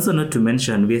 But also not to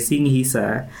mention, we're seeing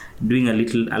HISA doing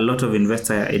a lot of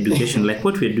investor education, like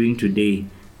what we're doing today,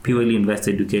 purely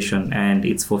investor education, and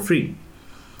it's for free.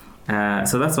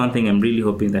 So that's one thing I'm really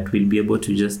hoping that we'll be able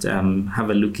to just have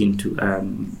a look into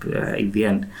at the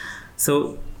end.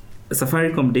 So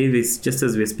Safaricom, Davis, just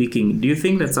as we're speaking, do you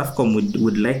think that Safcom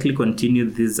would likely continue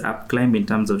this upclimb in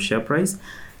terms of share price?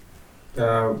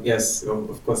 Yes,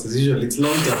 of course, as usual. Its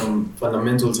long-term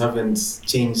fundamentals haven't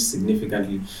changed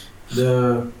significantly.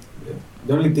 The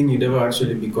only thing you'd ever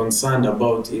actually be concerned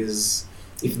about is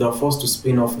if they're forced to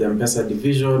spin off the M-Pesa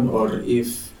division, or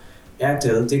if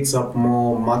Airtel takes up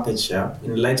more market share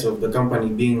in light of the company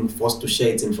being forced to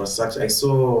share its infrastructure. I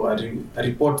saw a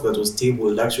report that was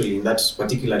tabled actually in that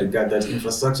particular regard, that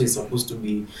infrastructure is supposed to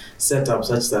be set up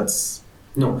such that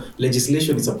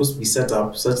legislation is supposed to be set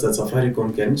up such that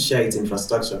Safaricom can share its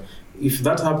infrastructure. If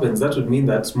that happens, that would mean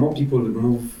that more people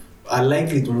are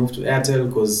likely to move to Airtel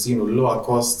because lower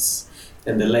costs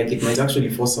and the like. It might actually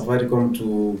force Safaricom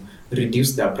to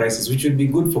reduce their prices, which would be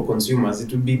good for consumers.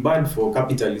 It would be bad for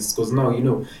capitalists because now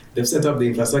they've set up the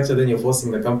infrastructure, then you're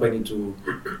forcing the company to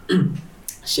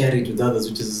share it with others,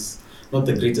 which is not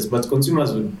the greatest. But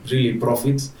consumers would really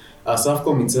profit.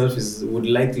 Safcom itself would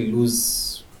likely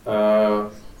lose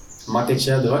market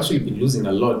share. They've actually been losing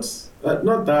a lot,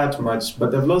 not that much,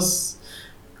 but they've lost.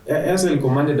 Airtel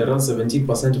commanded around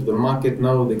 17% of the market.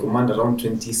 Now they command around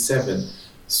 27%.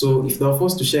 So if they're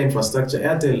forced to share infrastructure,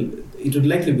 Airtel, it would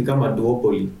likely become a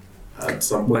duopoly at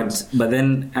some point. But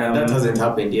then that hasn't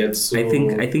happened yet. So I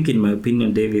think in my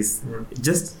opinion, Davis,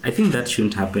 I think that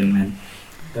shouldn't happen, man.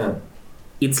 Yeah.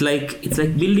 It's like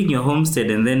building your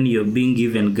homestead and then you're being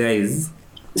given guys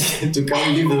to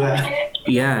come live there.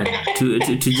 Yeah, to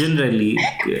generally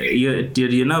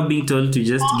you're now being told to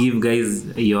just give guys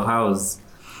your house.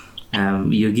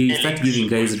 You start giving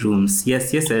guys rooms.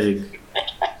 Yes, Eric.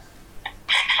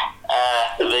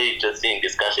 Very interesting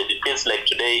discussion. It feels like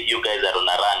today you guys are on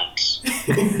a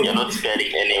rant. You're not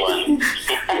sparing anyone.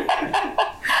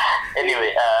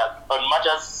 Anyway, on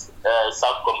matters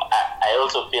Safcom, I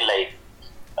also feel like,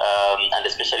 and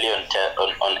especially on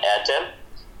Airtel,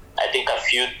 I think a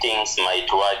few things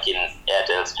might work in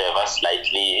Airtel's favor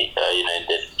slightly, in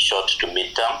the short to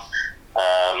mid-term.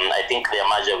 I think their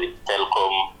merger with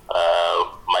Telkom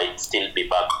might still be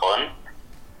back on,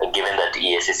 given that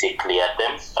ESCC cleared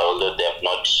them, although they have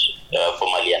not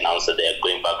formally announced that they are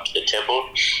going back to the table.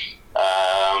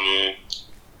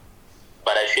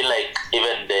 But I feel like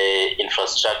even the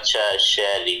infrastructure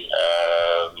sharing,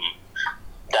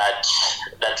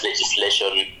 that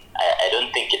legislation, I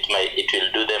don't think it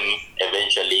will do them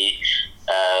eventually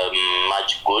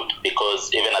much good,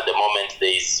 because even at the moment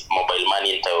there is mobile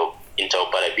money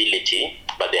interoperability,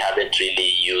 but they haven't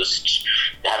really used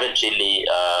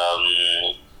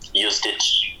it,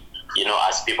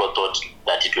 as people thought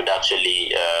that it would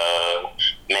actually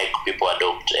make people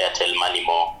adopt Airtel money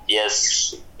more.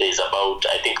 Yes, there's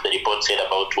I think the report said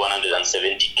about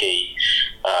 170k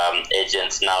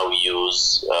agents now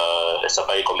use,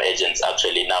 Safaricom agents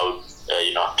actually now,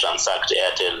 transact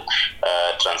Airtel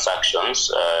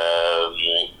transactions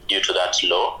due to that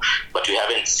law, but we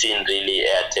haven't seen really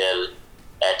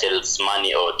Airtel's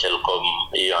money or Telkom,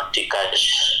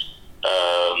 T-Cash,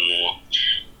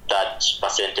 that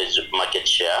percentage of market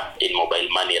share in mobile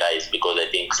money rise, because I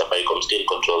think Safaricom still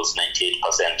controls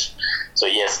 98%. So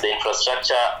yes, the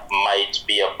infrastructure might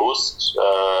be a boost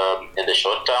in the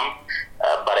short term,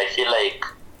 but I feel like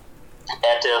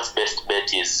Airtel's best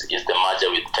bet is the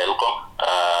merger with Telkom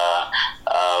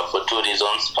for two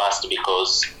reasons. First,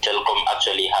 because Telkom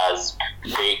actually has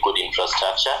very good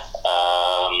infrastructure.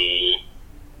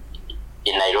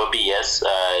 In Nairobi, yes,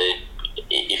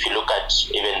 if you look at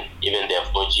even their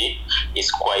 4G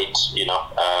is quite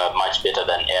much better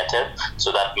than Airtel,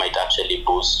 so that might actually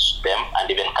boost them. And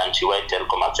even countrywide,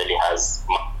 Telkom actually has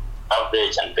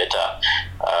average and better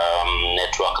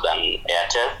network than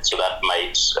Airtel, so that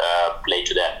might play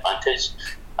to their advantage.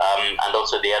 And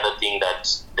also the other thing that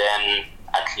then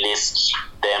at least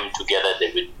them together,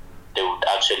 they would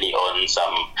actually own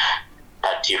some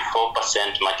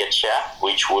 34% market share,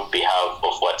 which would be half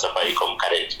of what Safaricom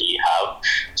currently have.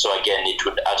 So again, it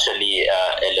would actually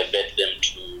elevate them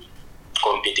to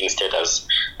competing status.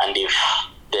 And if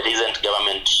there isn't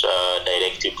government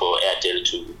directive for Airtel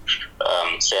to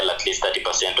sell at least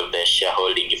 30% of their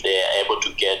shareholding, if they are able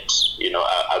to get,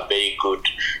 a very good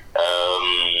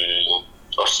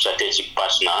or strategic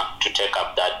partner to take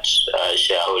up that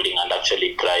shareholding and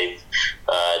actually drive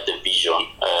the vision,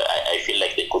 I feel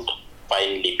like they could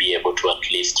finally be able to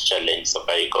at least challenge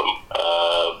Safaricom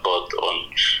both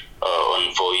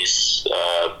on voice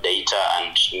data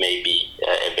and maybe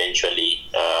eventually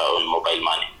on mobile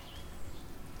money.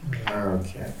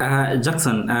 Okay.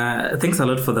 Jackson, thanks a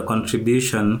lot for the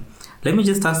contribution. Let me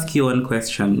just ask you one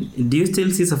question. Do you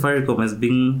still see Safaricom as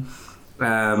being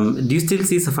do you still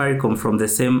see Safaricom from the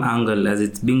same angle as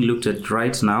it's being looked at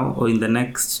right now, or in the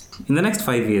next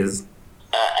 5 years?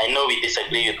 I know we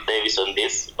disagree with Davis on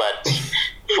this, but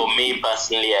for me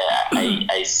personally,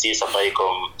 I see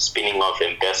Safaricom spinning off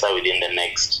M-Pesa within the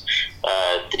next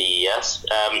 3 years.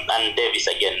 And Davis,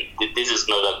 again, this is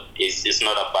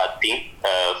not a bad thing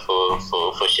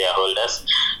for shareholders.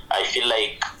 I feel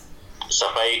like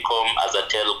Safaricom as a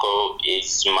telco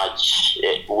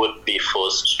would be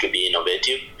forced to be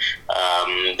innovative.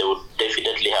 They would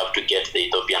definitely have to get the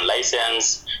Ethiopian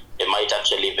license. They might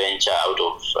actually venture out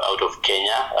of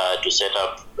Kenya to set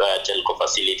up telco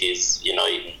facilities, in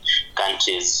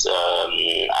countries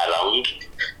around,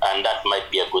 and that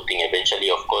might be a good thing eventually.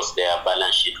 Of course, their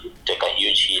balance sheet would take a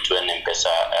huge hit when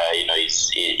M-Pesa,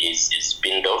 is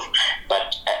spinned off.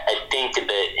 But I think in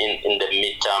the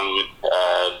midterm,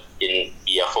 in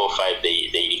year 4 or 5,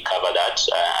 they recover that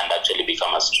and actually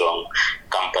become a strong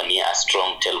company, a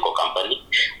strong telco company.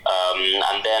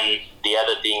 And then the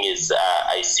other thing is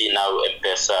I see now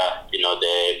M-Pesa,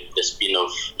 the spin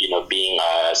of, being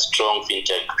a strong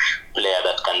fintech player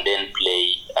that can then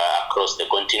play across the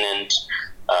continent.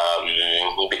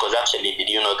 Because actually, did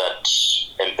you know that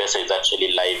M-Pesa is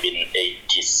actually live in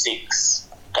 86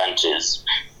 countries?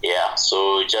 Yeah,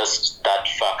 so just that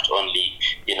fact only,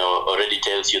 already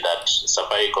tells you that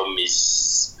Safaricom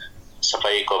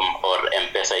or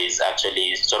M-Pesa is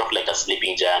actually sort of like a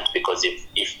sleeping giant, because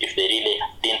if they really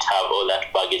didn't have all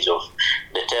that baggage of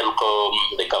the Telkom,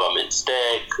 the government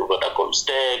stake, Vodacom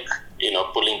stake,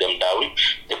 pulling them down,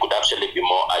 they could actually be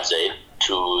more agile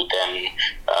to then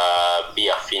be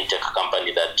a fintech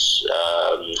company that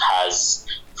has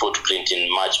footprint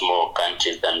in much more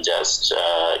countries than just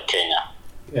Kenya.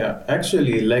 Yeah, I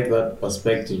actually like that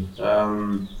perspective.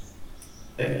 And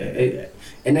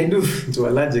I do, to a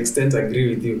large extent, agree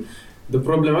with you. The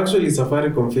problem actually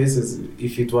Safaricom faces,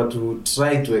 if it were to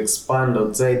try to expand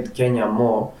outside Kenya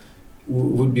more,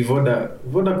 would be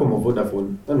Vodacom or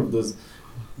Vodafone. One of those.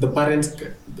 The parent,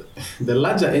 the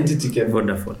larger entity can...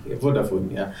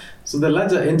 Vodafone, yeah. So the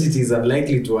larger entities are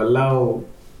likely to allow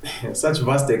such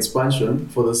vast expansion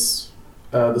for the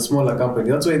smaller company.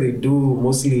 That's why they do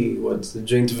mostly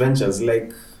joint ventures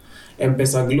like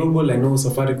M-Pesa Global. I know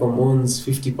Safaricom owns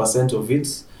 50% of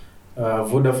it.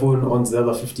 Vodafone owns the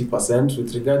other 50%.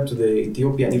 With regard to the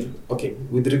Ethiopian,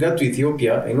 with regard to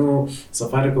Ethiopia, I know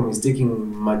Safaricom is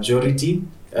taking majority,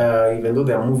 even though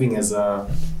they are moving as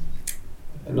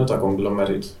not a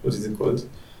conglomerate. What is it called?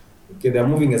 Okay, they are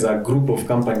moving as a group of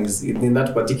companies in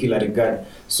that particular regard.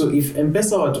 So if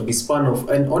M-Pesa were to be spun off,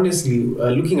 and honestly,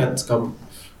 looking at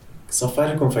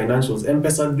Safaricom financials,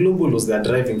 M-Pesa Global was their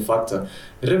driving factor.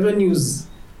 Revenues,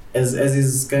 as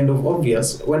is kind of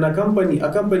obvious, when a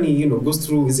company goes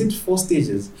through, is it 4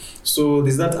 stages? So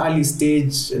there's that early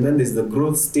stage, and then there's the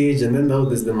growth stage, and then now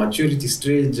there's the maturity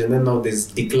stage, and then now there's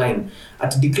decline.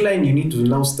 At decline, you need to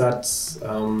now start,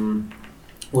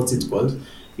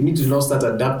 you need to now start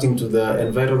adapting to the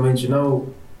environment. You now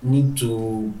need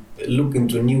to look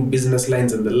into new business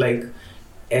lines and the like.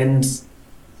 And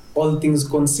all things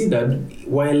considered,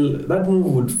 while that move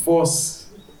would force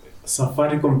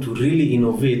Safaricom to really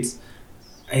innovate,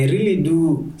 I really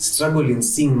do struggle in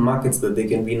seeing markets that they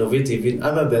can be innovative in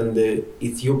other than the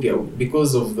Ethiopia,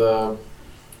 because of the,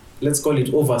 let's call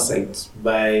it, oversight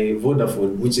by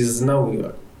Vodafone, which is now,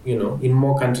 in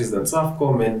more countries than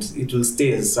Safcom, and it will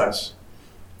stay as such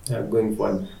going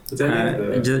forward.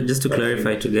 Just to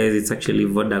clarify to guys, it's actually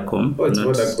Vodacom. Oh, it's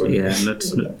Vodacom. Yeah,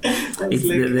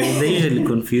 they're usually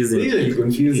confusing.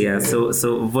 Yeah, so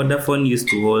Vodafone used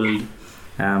to hold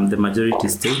the majority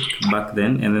stake back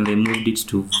then, and then they moved it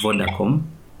to Vodacom.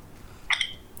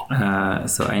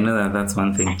 So I know that's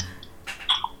one thing.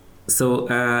 So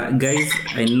guys,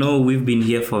 I know we've been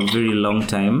here for a very long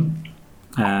time.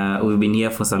 We've been here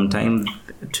for some time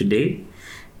today.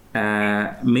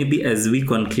 Maybe as we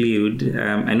conclude,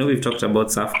 I know we've talked about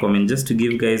Safaricom, and just to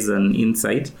give guys an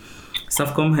insight,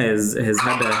 Safaricom has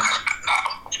had a...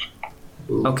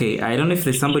 Okay, I don't know if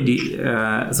there's somebody...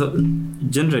 so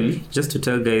generally, just to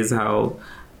tell guys how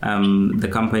the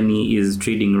company is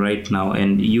trading right now,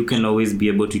 and you can always be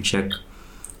able to check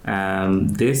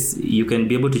this. You can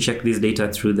be able to check this data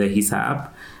through the HISA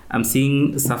app. I'm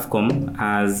seeing Safaricom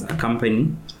as a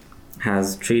company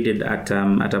has traded at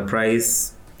a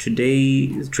price today,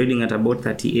 is trading at about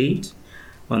 38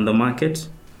 on the market.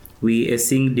 We are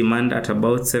seeing demand at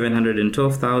about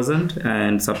 712,000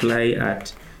 and supply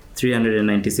at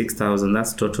 396,000.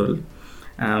 That's total.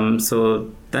 So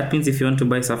that means if you want to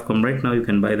buy Safaricom right now, you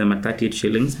can buy them at 38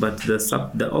 shillings. But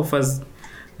the offers,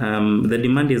 the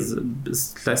demand is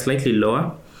slightly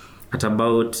lower at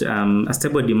about a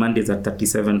stable demand is at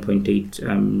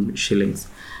 37.8 shillings.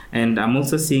 And I'm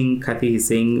also seeing Kathy is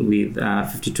saying with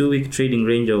 52-week trading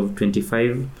range of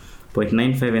 25.95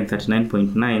 and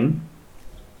 39.9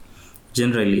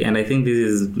 generally. And I think this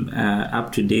is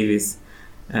up to Davis.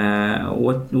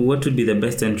 What would be the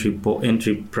best entry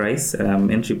price,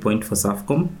 entry point for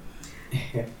Safaricom?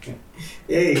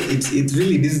 It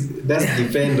really does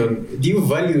depend on, do you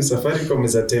value Safaricom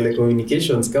as a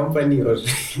telecommunications company or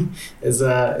as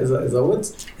a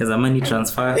what? As a money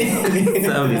transfer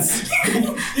service.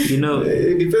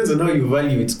 It depends on how you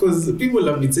value it, because people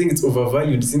have been saying it's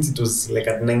overvalued since it was like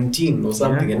at 19 or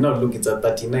something, and now look, it's at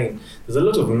 39. There's a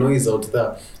lot of noise out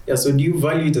there. Yeah, so do you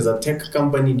value it as a tech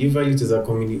company? Do you value it as a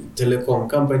telecom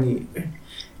company?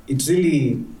 It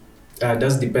really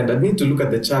does depend. I need to look at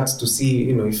the charts to see,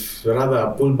 if rather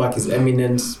a pullback is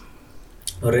imminent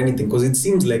or anything, because it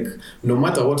seems like no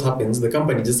matter what happens, the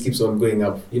company just keeps on going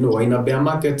up. In a bear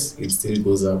market, it still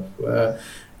goes up.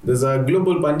 There's a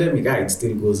global pandemic, it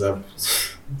still goes up.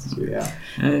 So, yeah.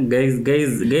 Guys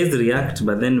react,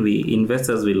 but then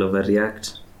investors will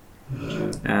overreact.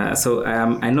 So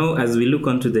I know as we look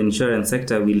onto the insurance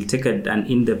sector, we'll take an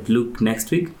in-depth look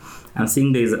next week. I'm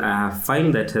seeing there's a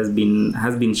file that has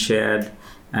been shared,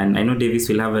 and I know Davis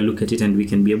will have a look at it, and we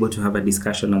can be able to have a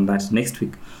discussion on that next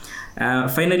week.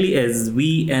 Finally, as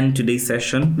we end today's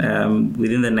session,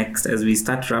 as we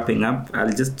start wrapping up,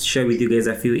 I'll just share with you guys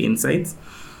a few insights.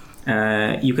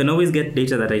 You can always get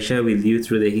data that I share with you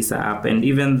through the HISA app, and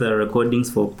even the recordings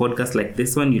for podcasts like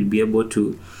this one, you'll be able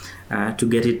to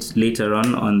get it later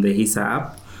on the HISA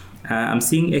app. I'm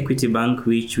seeing Equity Bank,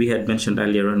 which we had mentioned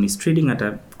earlier on, is trading at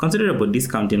a considerable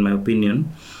discount in my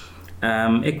opinion.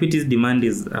 Equities demand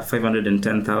is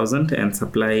 510,000 and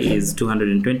supply is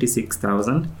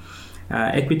 226,000.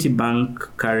 Equity Bank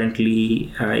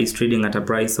currently is trading at a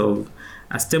price of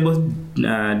a stable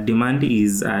demand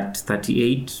is at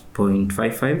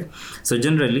 38.55. So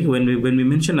generally, when we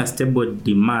mention a stable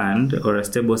demand or a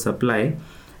stable supply,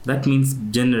 that means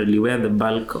generally where the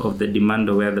bulk of the demand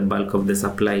or where the bulk of the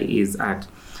supply is at.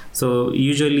 So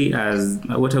usually, as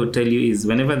what I would tell you is,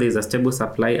 whenever there is a stable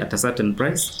supply at a certain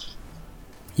price,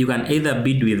 you can either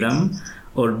bid with them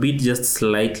or bid just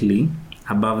slightly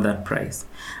above that price.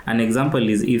 An example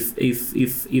is if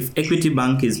Equity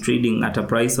Bank is trading at a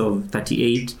price of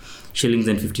 38 shillings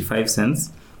and 55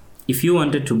 cents, if you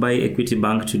wanted to buy Equity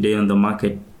Bank today on the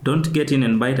market, don't get in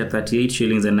and buy it at 38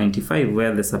 shillings and 95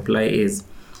 where the supply is.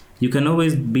 You can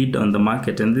always bid on the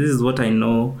market, and this is what I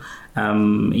know.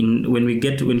 When we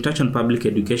touch on public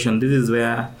education, this is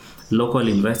where local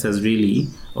investors really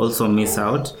also miss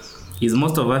out. Is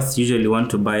most of us usually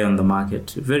want to buy on the market.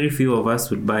 Very few of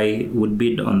us would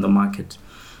bid on the market,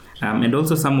 and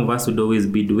also some of us would always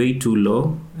bid way too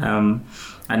low. An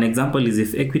example is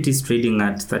if equity is trading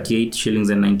at 38 shillings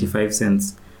and 95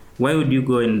 cents, why would you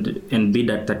go and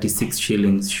bid at 36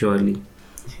 shillings? Surely.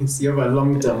 You have a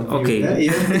long term view. Okay.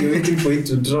 You're waiting for it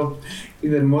to drop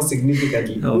even more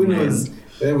significantly. Who knows?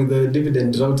 With the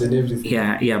dividend drought and everything.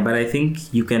 Yeah. But I think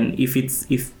you can, if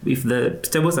the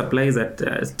stable supply is at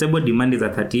stable demand is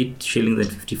at 38 shillings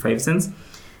and 55 cents,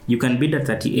 you can bid at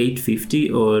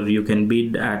 38.50 or you can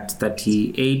bid at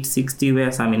 38.60,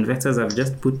 where some investors have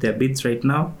just put their bids right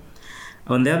now.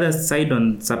 On the other side,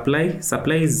 on supply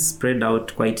is spread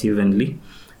out quite evenly.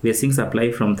 We are seeing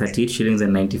supply from 38 shillings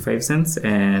and 95 cents,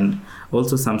 and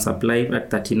also some supply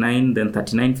at 39, then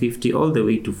 39.50, all the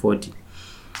way to 40.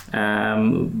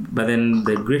 But then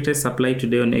the greatest supply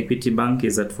today on Equity Bank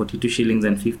is at 42 shillings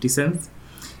and 50 cents.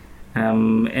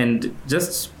 And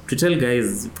just to tell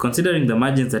guys, considering the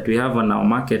margins that we have on our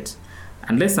market,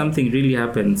 unless something really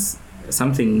happens,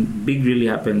 something big really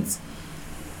happens,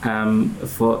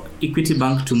 for Equity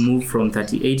Bank to move from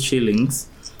 38 shillings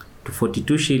to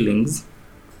 42 shillings,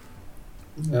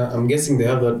 I'm guessing they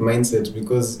have that mindset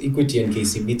because equity and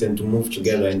KCB tend to move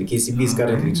together, and the KCB is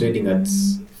currently trading at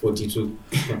 42.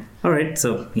 All right,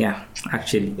 so yeah,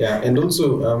 actually. Yeah, and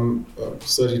also,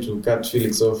 sorry to cut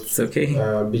Felix off. It's okay.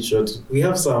 A bit short. We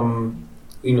have some,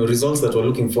 results that we're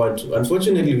looking forward to.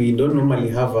 Unfortunately, we don't normally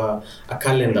have a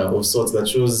calendar of sorts that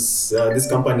shows this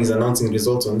company is announcing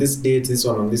results on this date, this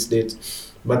one on this date.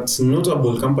 But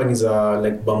notable companies are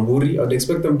like Bamburi. I would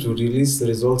expect them to release the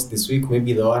results this week,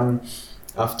 maybe the one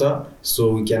after,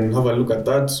 so we can have a look at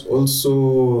that.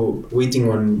 Also waiting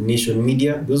on Nation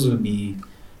Media. Those will be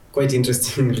quite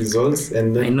interesting results.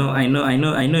 And then I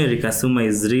know Erika Suma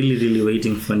is really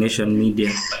waiting for Nation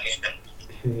Media.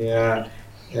 Yeah,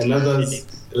 and others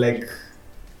like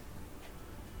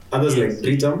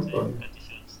Britam.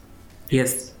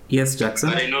 Yes, Jackson.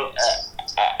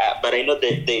 But I know the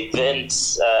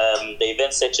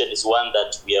events section is one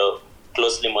that we are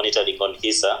closely monitoring on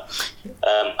HISA,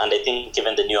 and I think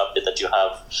given the new update that you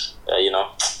have,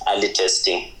 early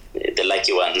testing, the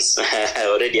lucky ones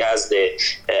already has the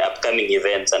upcoming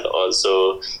events, and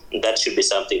also that should be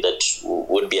something that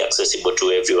would be accessible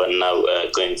to everyone now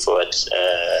going forward.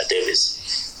 Davis.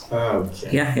 Okay.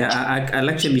 Yeah. I'll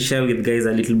actually share with guys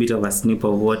a little bit of a snip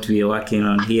of what we are working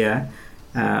on here,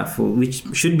 for which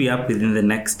should be up within the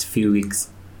next few weeks.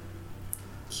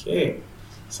 Okay.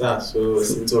 So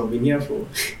since we've been here for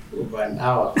over an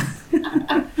hour,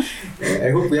 I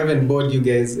hope we haven't bored you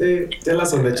guys. Tell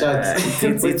us on the chat.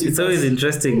 It's always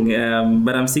interesting,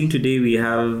 but I'm seeing today we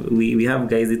have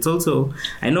guys. It's also,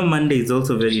 I know Monday is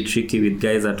also very tricky with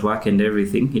guys at work and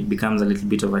everything. It becomes a little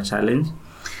bit of a challenge.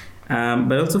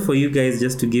 But also for you guys,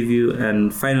 just to give you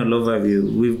a final overview,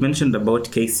 we've mentioned about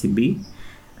KCB.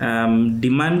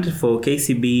 Demand for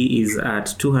KCB is at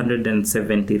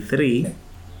 273.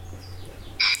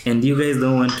 And you guys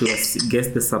don't want to guess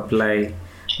the supply.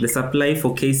 The supply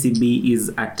for KCB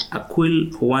is at a cool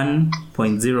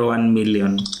 1.01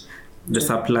 million. The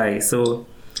supply. So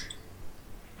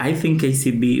I think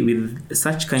KCB, with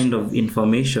such kind of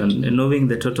information, knowing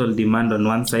the total demand on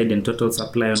one side and total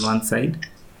supply on one side,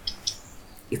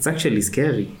 it's actually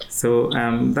scary. So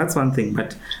that's one thing.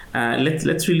 But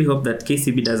let's really hope that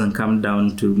KCB doesn't come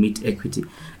down to meet equity.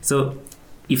 So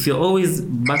if you're always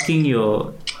backing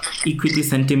your equity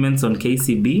sentiments on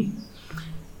KCB,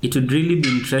 it would really be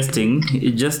interesting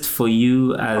just for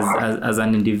you as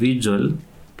an individual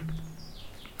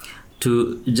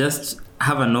to just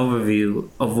have an overview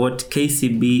of what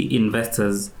KCB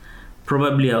investors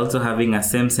probably are also having a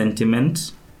same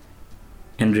sentiment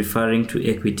and referring to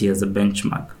equity as a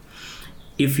benchmark.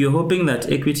 If you're hoping that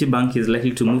Equity Bank is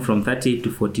likely to move from 38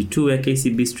 to 42 where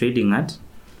KCB is trading at,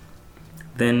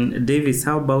 then Davis,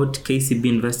 how about KCB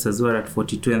investors who are at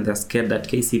 42 and they're scared that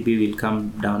KCB will come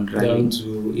down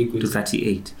to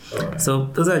 38? Right. So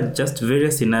those are just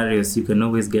various scenarios you can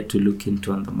always get to look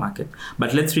into on the market.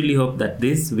 But let's really hope that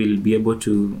this will be able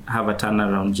to have a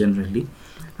turnaround generally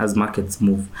as markets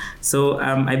move. So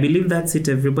I believe that's it,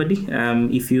 everybody.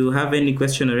 If you have any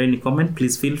question or any comment,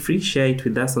 please feel free, share it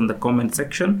with us on the comment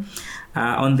section.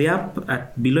 On the app,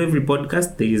 below every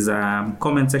podcast, there is a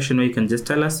comment section where you can just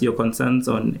tell us your concerns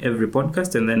on every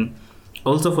podcast. And then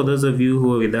also for those of you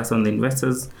who are with us on the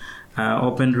Investors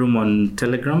Open Room on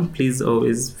Telegram, please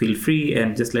always feel free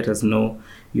and just let us know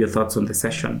your thoughts on the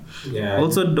session. Yeah.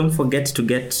 Also, don't forget to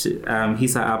get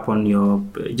HISA app on your.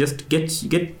 Just get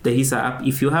the HISA app.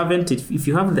 If you have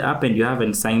the app and you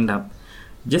haven't signed up,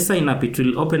 just sign up. It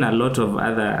will open a lot of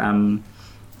other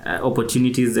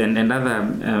opportunities and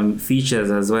other features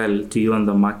as well to you on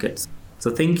the market. So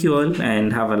thank you all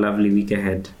and have a lovely week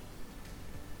ahead.